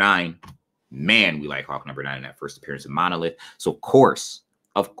 #9. Man, we like Hulk #9 in that first appearance of Monolith. So,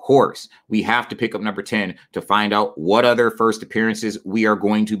 of course, we have to pick up #10 to find out what other first appearances we are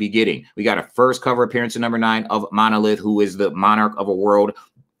going to be getting. We got a first cover appearance of #9 of Monolith, who is the monarch of a world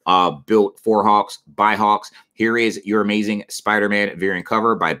built for Hawks by Hawks. Here is your amazing Spider-Man variant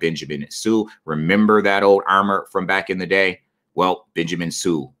cover by Benjamin Sue. Remember that old armor from back in the day? Well, Benjamin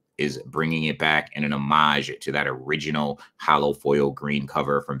Sue is bringing it back in an homage to that original hollow foil green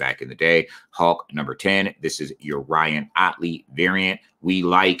cover from back in the day. Hulk #10. This is your Ryan Otley variant. We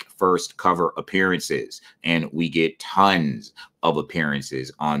like first cover appearances, and we get tons of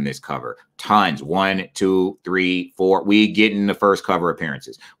appearances on this cover. Tons. 1, 2, 3, 4. We get in the first cover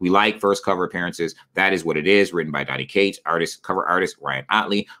appearances. We like first cover appearances. That is what it is. Written by Donny Cates, cover artist Ryan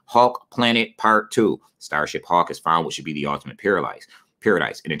Otley. Hulk Planet Part 2. Starship Hawk has found what should be the ultimate paradise,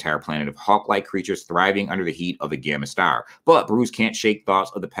 an entire planet of hawk-like creatures thriving under the heat of a gamma star. But Bruce can't shake thoughts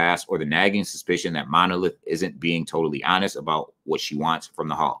of the past or the nagging suspicion that Monolith isn't being totally honest about what she wants from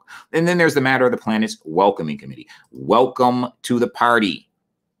the Hawk. And then there's the matter of the planet's welcoming committee. Welcome to the party,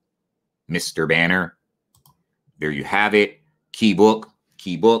 Mr. Banner. There you have it. Key book.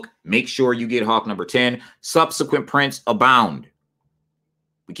 Make sure you get Hulk #10. Subsequent prints abound.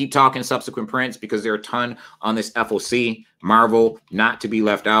 We keep talking subsequent prints because there are a ton on this FOC. Marvel, not to be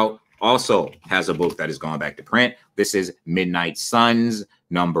left out, also has a book that is going back to print. This is Midnight Suns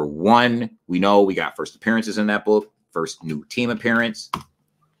 #1. We know we got first appearances in that book, first new team appearance.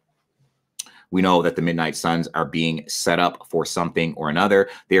 We know that the Midnight Suns are being set up for something or another.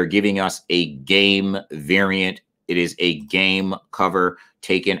 They are giving us a game variant. It is a game cover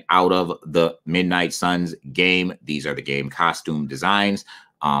taken out of the Midnight Suns game. These are the game costume designs.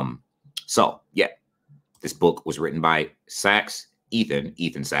 So yeah, this book was written by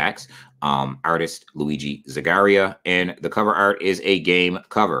Ethan Sachs, artist Luigi Zagaria, and the cover art is a game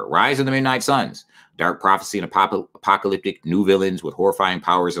cover. Rise of the Midnight Suns. Dark prophecy and apocalyptic new villains with horrifying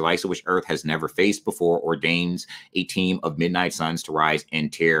powers, the likes of which Earth has never faced before, ordains a team of Midnight Suns to rise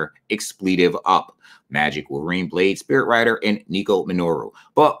and tear expletive up. Magic, Wolverine, Blade, Spirit Rider, and Nico Minoru.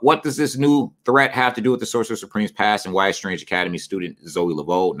 But what does this new threat have to do with the Sorcerer Supreme's past, and why is Strange Academy student Zoe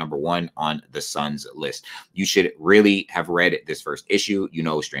Laveau #1 on the Suns list? You should really have read this first issue. You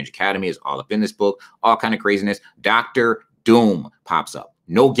know Strange Academy is all up in this book. All kind of craziness. Dr. Doom pops up.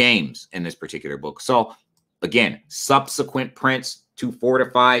 No games in this particular book. So again, subsequent prints to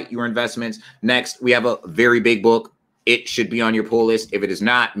fortify your investments. Next, we have a very big book. It should be on your pull list. If it is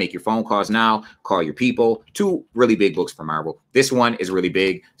not, make your phone calls now. Call your people. 2 really big books for Marvel. This one is really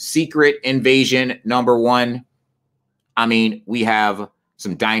big. Secret Invasion #1. I mean, we have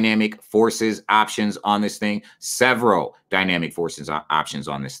some dynamic forces options on this thing. Several dynamic forces options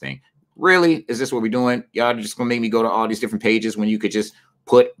on this thing. Really? Is this what we're doing? Y'all just going to make me go to all these different pages when you could just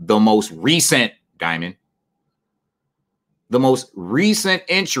put the most recent diamond, the most recent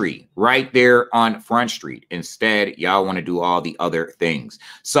entry right there on Front Street. Instead, y'all want to do all the other things.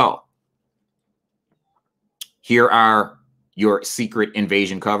 So here are your Secret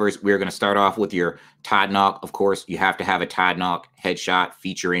Invasion covers. We're going to start off with your Todd Knock. Of course, you have to have a Todd Knock headshot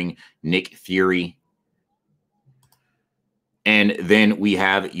featuring Nick Fury. And then we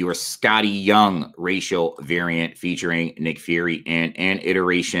have your Scotty Young racial variant featuring Nick Fury and an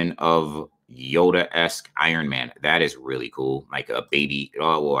iteration of Yoda-esque Iron Man. That is really cool. Like a baby.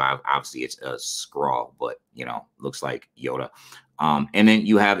 Oh, well, obviously it's a Skrull, but, you know, looks like Yoda. And then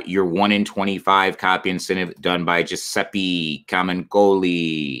you have your 1 in 25 copy incentive done by Giuseppe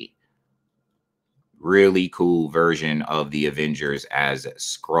Camuncoli. Really cool version of the Avengers as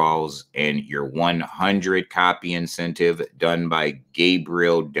Skrulls, and your 100 copy incentive done by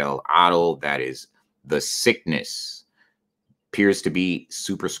Gabriel Del Otto. That is The Sickness. Appears to be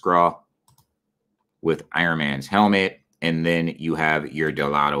Super Skrull with Iron Man's helmet. And then you have your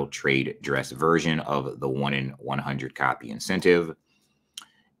Del Otto trade dress version of the 1 in 100 copy incentive.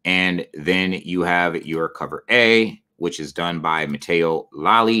 And then you have your cover A, which is done by Matteo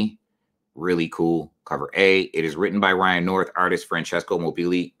Lally. Really cool cover A. It is written by Ryan North, artist Francesco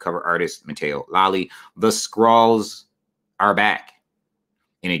Mobili, cover artist Matteo Lally. The Skrulls are back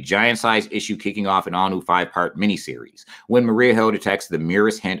in a giant-sized issue kicking off an all-new 5-part miniseries. When Maria Hill detects the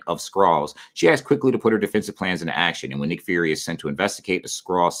merest hint of Skrulls, she acts quickly to put her defensive plans into action. And when Nick Fury is sent to investigate a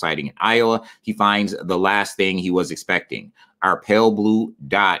Skrull sighting in Iowa, he finds the last thing he was expecting. Our pale blue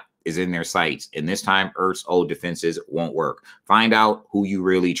dot is in their sights, and this time Earth's old defenses won't work. Find out who you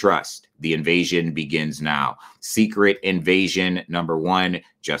really trust. The invasion begins now. Secret Invasion #1,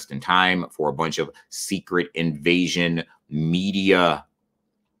 just in time for a bunch of Secret Invasion media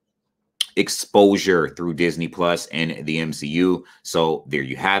exposure through Disney Plus and the MCU. So there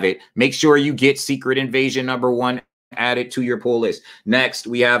you have it. Make sure you get Secret Invasion #1 added to your pull list. Next,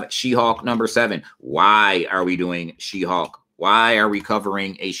 we have She-Hulk #7. Why are we doing She-Hulk? Why are we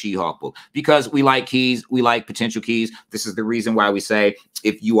covering a She-Hulk book? Because we like keys. We like potential keys. This is the reason why we say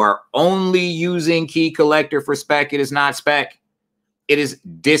if you are only using Key Collector for Spec, it is not Spec. It is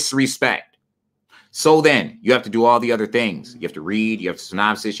disrespect. So then you have to do all the other things. You have to read, you have to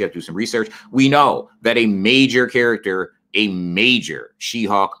synopsis, you have to do some research. We know that a major character, a major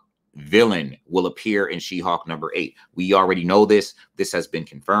She-Hulk villain will appear in She-Hulk #8. We already know this. This has been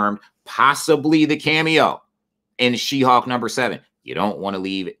confirmed. Possibly the cameo in She-Hulk #7. You don't want to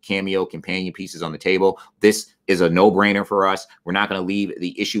leave cameo companion pieces on the table. This is a no-brainer for us. We're not going to leave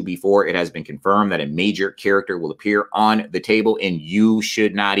the issue before it has been confirmed that a major character will appear on the table, and you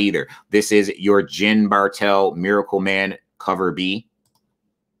should not either. This is your Jen Bartel Miracle Man cover B.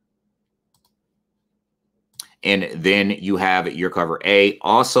 And then you have your cover A,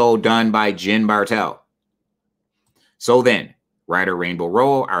 also done by Jen Bartel. So then, writer Rainbow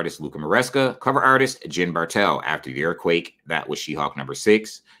Roll, artist Luca Maresca, cover artist Jen Bartel. After the earthquake, that was She-Hulk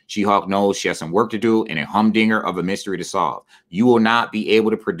 #6. She-Hulk knows she has some work to do and a humdinger of a mystery to solve. You will not be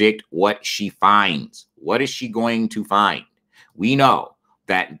able to predict what she finds. What is she going to find? We know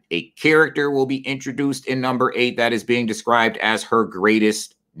that a character will be introduced in number 8 that is being described as her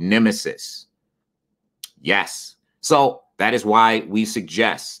greatest nemesis. Yes. So that is why we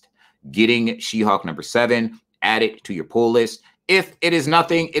suggest getting She-Hulk number 7, add it to your pull list. If it is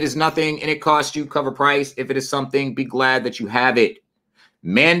nothing, it is nothing, and it costs you cover price. If it is something, be glad that you have it.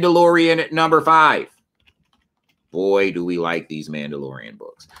 Mandalorian number 5. Boy, do we like these Mandalorian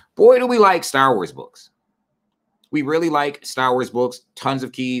books. Boy, do we like Star Wars books. We really like Star Wars books. Tons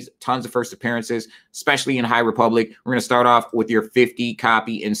of keys, tons of first appearances, especially in High Republic. We're going to start off with your 50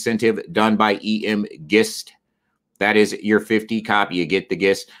 copy incentive done by EM Gist. That is your 50 copy. You get the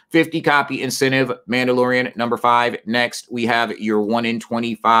gist. 50 copy incentive, Mandalorian number 5. Next, we have your 1 in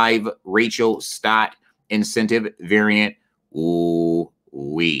 25 Rachel Stott incentive variant. Ooh,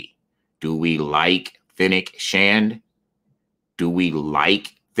 wee. Do we like Fennec Shand? Do we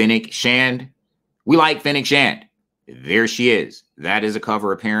like Fennec Shand? We like Fennec Shand. There she is. That is a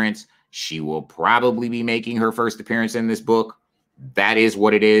cover appearance. She will probably be making her first appearance in this book. That is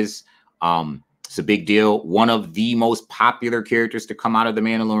what it is. It's a big deal. One of the most popular characters to come out of the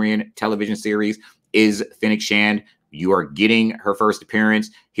Mandalorian television series is Fennec Shand. You are getting her first appearance.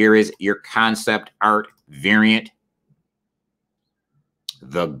 Here is your concept art variant.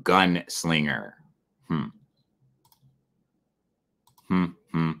 The Gunslinger.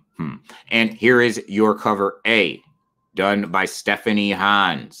 And here is your cover A, done by Stephanie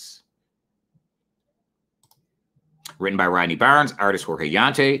Hans. Written by Rodney Barnes, artist Jorge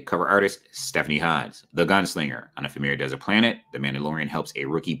Yante, cover artist Stephanie Hans. The Gunslinger. On a familiar desert planet, the Mandalorian helps a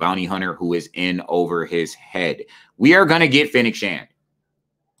rookie bounty hunter who is in over his head. We are going to get Fennec Shand.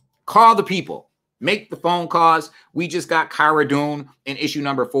 Call the people. Make the phone calls. We just got Cara Dune in issue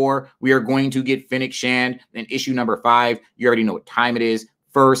number 4. We are going to get Fennec Shand in issue number 5. You already know what time it is.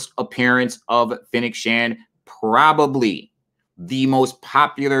 First appearance of Fennec Shand. Probably the most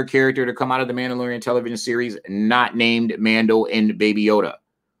popular character to come out of the Mandalorian television series, not named Mando and Baby Yoda.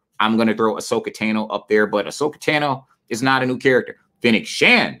 I'm going to throw Ahsoka Tano up there, but Ahsoka Tano is not a new character. Fennec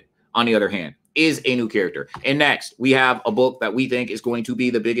Shand, on the other hand, is a new character. And next, we have a book that we think is going to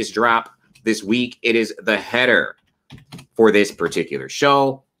be the biggest drop this week. It is the header for this particular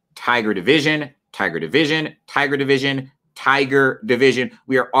show. Tiger Division, Tiger Division, Tiger Division, Tiger Division.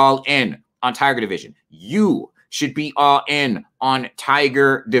 We are all in on Tiger Division. You should be all in on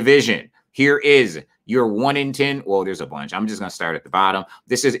Tiger Division. Here is your 1 in 10. Well, there's a bunch. I'm just going to start at the bottom.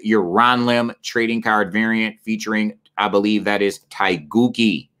 This is your Ron Lim trading card variant featuring, I believe that is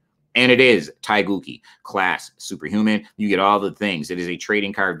Taiguchi. And it is Taiguchi. Class, superhuman. You get all the things. It is a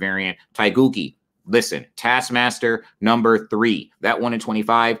trading card variant. Taiguchi. Listen, Taskmaster number 3. That 1 in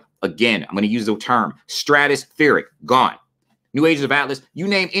 25. Again, I'm going to use the term stratospheric. Gone. New Ages of Atlas. You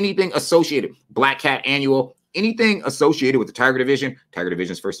name anything associated. Black Cat Annual. Anything associated with the Tiger Division. Tiger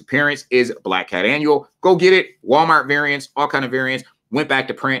Division's first appearance is Black Cat Annual. Go get it. Walmart variants. All kind of variants. Went back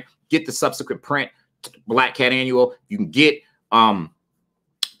to print. Get the subsequent print. Black Cat Annual. You can get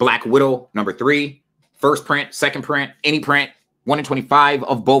Black Widow number 3, first print, second print, any print, 1 in 25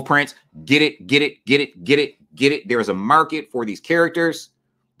 of both prints. Get it, get it, get it, get it, get it. There is a market for these characters.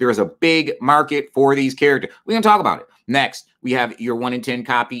 There is a big market for these characters. We're going to talk about it. Next, we have your 1 in 10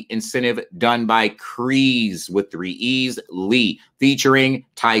 copy incentive done by Kreese with 3 E's, Lee, featuring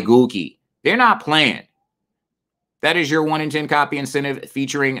Taiguchi. They're not playing. That is your 1 in 10 copy incentive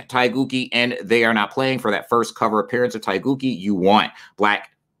featuring Taiguchi, and they are not playing for that first cover appearance of Taiguchi. You want Black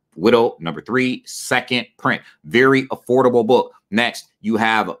Widow number 3, second print. Very affordable book. Next, you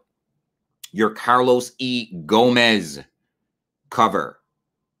have your Carlos E. Gomez cover.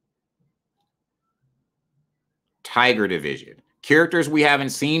 Tiger Division. Characters we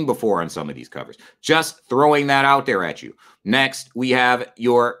haven't seen before on some of these covers. Just throwing that out there at you. Next, we have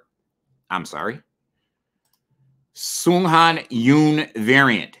your, Sunghan Yoon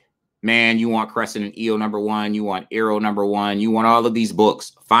variant. Man, you want Crescent and EO number 1. You want Arrow number 1. You want all of these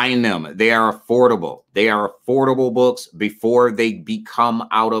books. Find them. They are affordable. They are affordable books before they become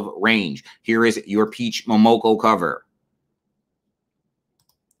out of range. Here is your Peach Momoko cover.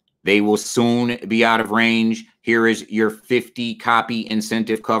 They will soon be out of range. Here is your 50 copy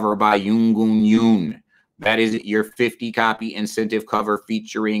incentive cover by Yoongun Yoon. That is your 50 copy incentive cover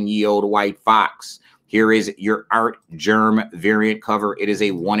featuring Yeo the White Fox. Here is your Art Germ variant cover. It is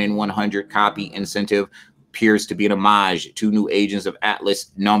a 1 in 100 copy incentive. Appears to be an homage to New Agents of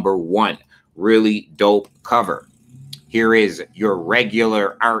Atlas number 1. Really dope cover. Here is your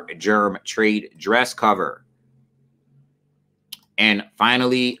regular Art Germ trade dress cover. And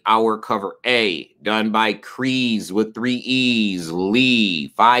finally, our cover A, done by Kreese with 3 E's, Lee,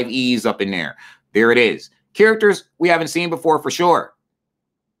 5 E's up in there. There it is. Characters we haven't seen before for sure.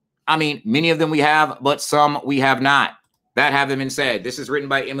 I mean, many of them we have, but some we have not. That having been said, this is written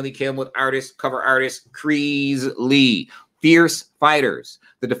by Emily Kim with cover artist Kreese Lee. Fierce fighters.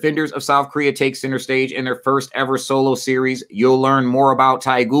 The defenders of South Korea take center stage in their first ever solo series. You'll learn more about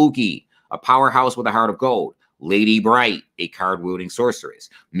Taeguki, a powerhouse with a heart of gold. Lady Bright, a card-wielding sorceress.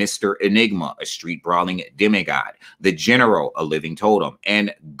 Mr. Enigma, a street-brawling demigod. The General, a living totem.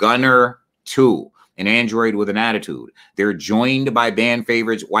 And Gunner 2, an android with an attitude. They're joined by band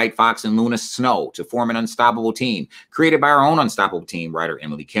favorites White Fox and Luna Snow to form an unstoppable team, created by our own unstoppable team, writer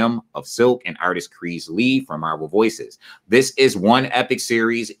Emily Kim of Silk and artist Kreese Lee from Marvel Voices. This is one epic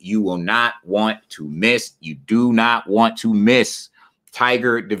series you will not want to miss. You do not want to miss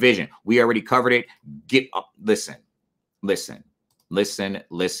Tiger Division. We already covered it. Get up. Listen.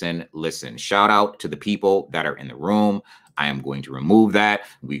 Shout out to the people that are in the room. I am going to remove that.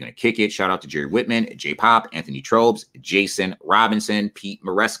 We're going to kick it. Shout out to Jerry Whitman, J Pop, Anthony Trobes, Jason Robinson, Pete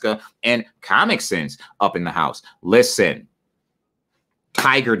Maresca, and Comic Sense up in the house. Listen,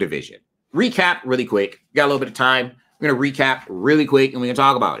 Tiger Division. Recap really quick. Got a little bit of time. We're going to recap really quick and we can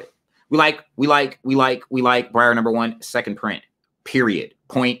talk about it. We like Briar number 1, second print. Period.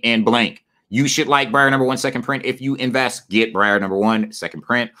 Point and blank. You should like Briar number 1, second print. If you invest, get Briar number 1, second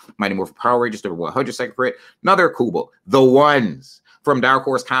print. Mighty Morphin Power Rangers number 100, second print. Another cool book. The Ones from Dark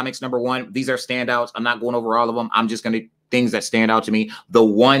Horse Comics number 1. These are standouts. I'm not going over all of them. I'm just going to things that stand out to me. The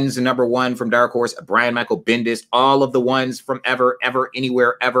Ones number 1 from Dark Horse. Brian Michael Bendis. All of the ones from ever,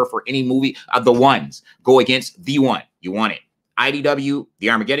 anywhere, ever for any movie. The Ones go against the one. You want it. IDW, The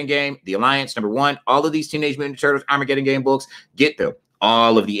Armageddon Game, The Alliance, number 1. All of these Teenage Mutant Ninja Turtles Armageddon Game books, get them.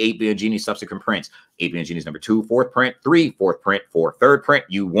 All of the 8-Bit Genius subsequent prints. 8-Bit Genius number 2, 4th print, 3, 4th print, 4, 3rd print.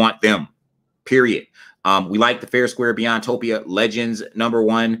 You want them, period. We like the Fair Square Beyond Topia Legends number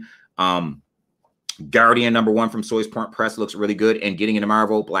 1. Guardian number 1 from Soy's Point Press looks really good. And getting into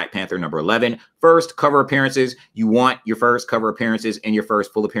Marvel, Black Panther number 11. First cover appearances. You want your first cover appearances and your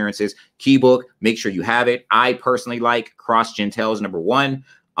first full appearances. Key book, make sure you have it. I personally like Cross Gentels number 1.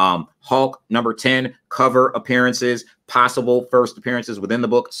 Hulk number 10, cover appearances, possible first appearances within the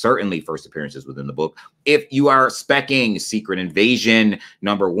book, certainly first appearances within the book. If you are specking, Secret Invasion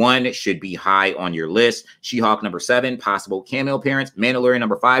number 1 should be high on your list. She-Hulk number 7, possible cameo appearance. Mandalorian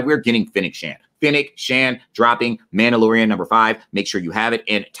number 5, we're getting Fennec Shan. Fennec Shan dropping Mandalorian number 5. Make sure you have it.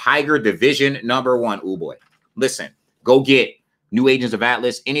 And Tiger Division number 1. Oh boy, listen, go get New Agents of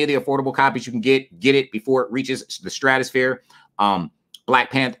Atlas. Any of the affordable copies you can get it before it reaches the stratosphere.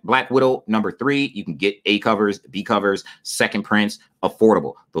 Black Widow number 3, you can get A covers, B covers, second prints,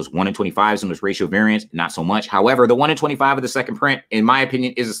 affordable. Those 1 in 25s and those ratio variants, not so much. However, the 1 in 25 of the second print, in my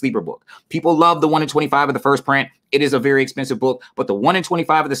opinion, is a sleeper book. People love the 1 in 25 of the first print. It is a very expensive book, but the 1 in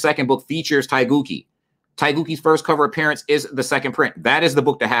 25 of the second book features Taeguki. Taeguki's first cover appearance is the second print. That is the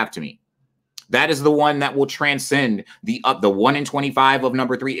book to have to me. That is the one that will transcend the 1 in 25 of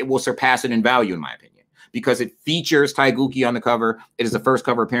number 3. It will surpass it in value, in my opinion, because it features Taeguki on the cover. It is the first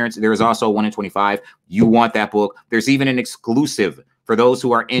cover appearance. There is also 1 in 25. You want that book. There's even an exclusive for those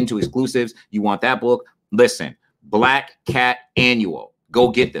who are into exclusives. You want that book. Listen, Black Cat Annual. Go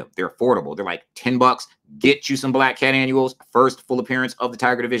get them. They're affordable. They're like $10. Get you some Black Cat Annuals. First full appearance of the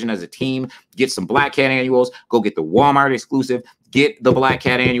Tiger Division as a team. Get some Black Cat Annuals. Go get the Walmart exclusive. Get the Black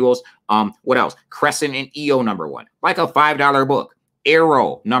Cat Annuals. What else? Crescent and EO number 1. Like a $5 book.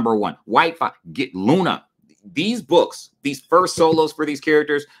 Arrow number 1. White Fox. Get Luna. These books, these first solos for these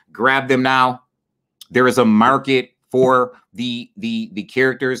characters, grab them now. There is a market for the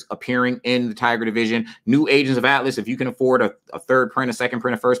characters appearing in the Tiger Division. New Agents of Atlas, if you can afford a third print, a second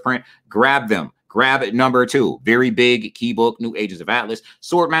print, a first print, grab them. Grab it number 2. Very big key book, New Agents of Atlas.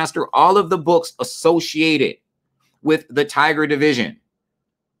 Swordmaster, all of the books associated with the Tiger Division.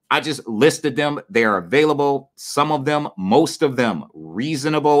 I just listed them. They are available. Some of them, most of them,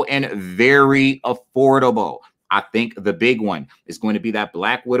 reasonable and very affordable. I think the big one is going to be that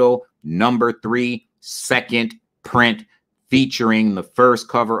Black Widow number 3 second print, featuring the first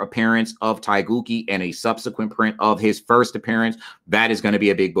cover appearance of Taeguki and a subsequent print of his first appearance. That is going to be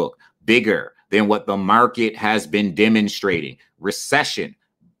a big book, bigger than what the market has been demonstrating. Recession,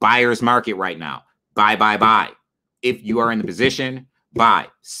 buyer's market right now. Buy. If you are in the position, buy.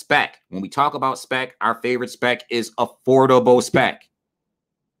 Spec. When we talk about Spec, our favorite Spec is affordable Spec.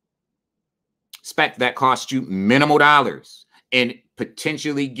 Spec that costs you minimal dollars and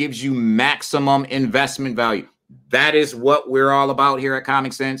potentially gives you maximum investment value. That is what we're all about here at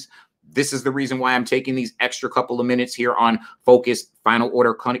Comic Sense. This is the reason why I'm taking these extra couple of minutes here on Focus, Final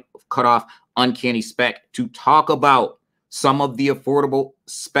Order, Cutoff, Uncanny Spec to talk about some of the affordable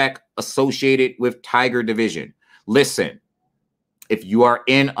Spec associated with Tiger Division. Listen, If you are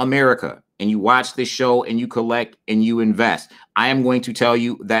in America and you watch this show and you collect and you invest, I am going to tell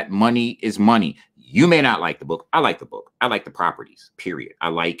you that money is money. You may not like the book. I like the book. I like the properties, period. I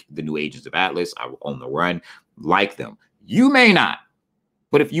like the New Agents of Atlas. I own the run, like them. You may not.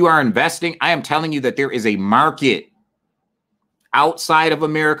 But if you are investing, I am telling you that there is a market outside of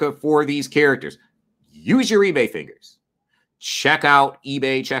America for these characters. Use your eBay fingers. Check out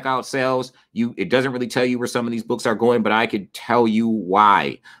eBay, check out sales. It doesn't really tell you where some of these books are going, but I could tell you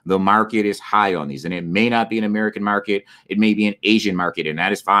why the market is high on these. And it may not be an American market. It may be an Asian market, and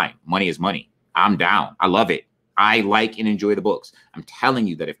that is fine. Money is money. I'm down. I love it. I like and enjoy the books. I'm telling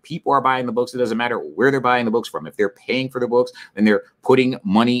you that if people are buying the books, it doesn't matter where they're buying the books from. If they're paying for the books, then they're putting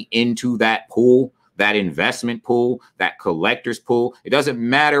money into that pool, that investment pool, that collector's pool. It doesn't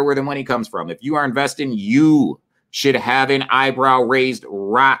matter where the money comes from. If you are investing, you should have an eyebrow raised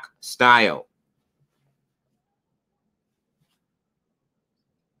rock style.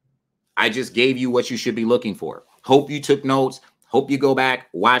 I just gave you what you should be looking for. Hope you took notes. Hope you go back,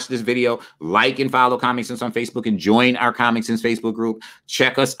 watch this video, like and follow Comic Sense on Facebook, and join our Comic Sense Facebook group.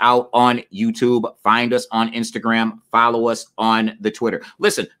 Check us out on YouTube. Find us on Instagram. Follow us on the Twitter.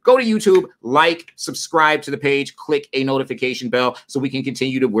 Listen, go to YouTube, like, subscribe to the page, click a notification bell so we can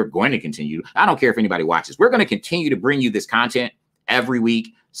continue to, we're going to continue. I don't care if anybody watches. We're going to continue to bring you this content every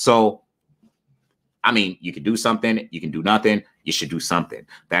week. So, I mean, you can do something, you can do nothing. You should do something.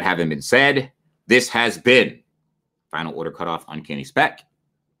 That having been said, this has been Final Order Cutoff Uncanny Spec.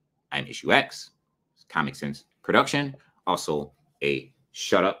 I'm Issue X. Comic Sense production. Also a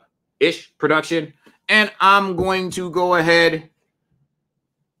Shut Up-ish production. And I'm going to go ahead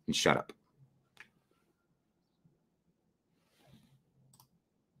and shut up.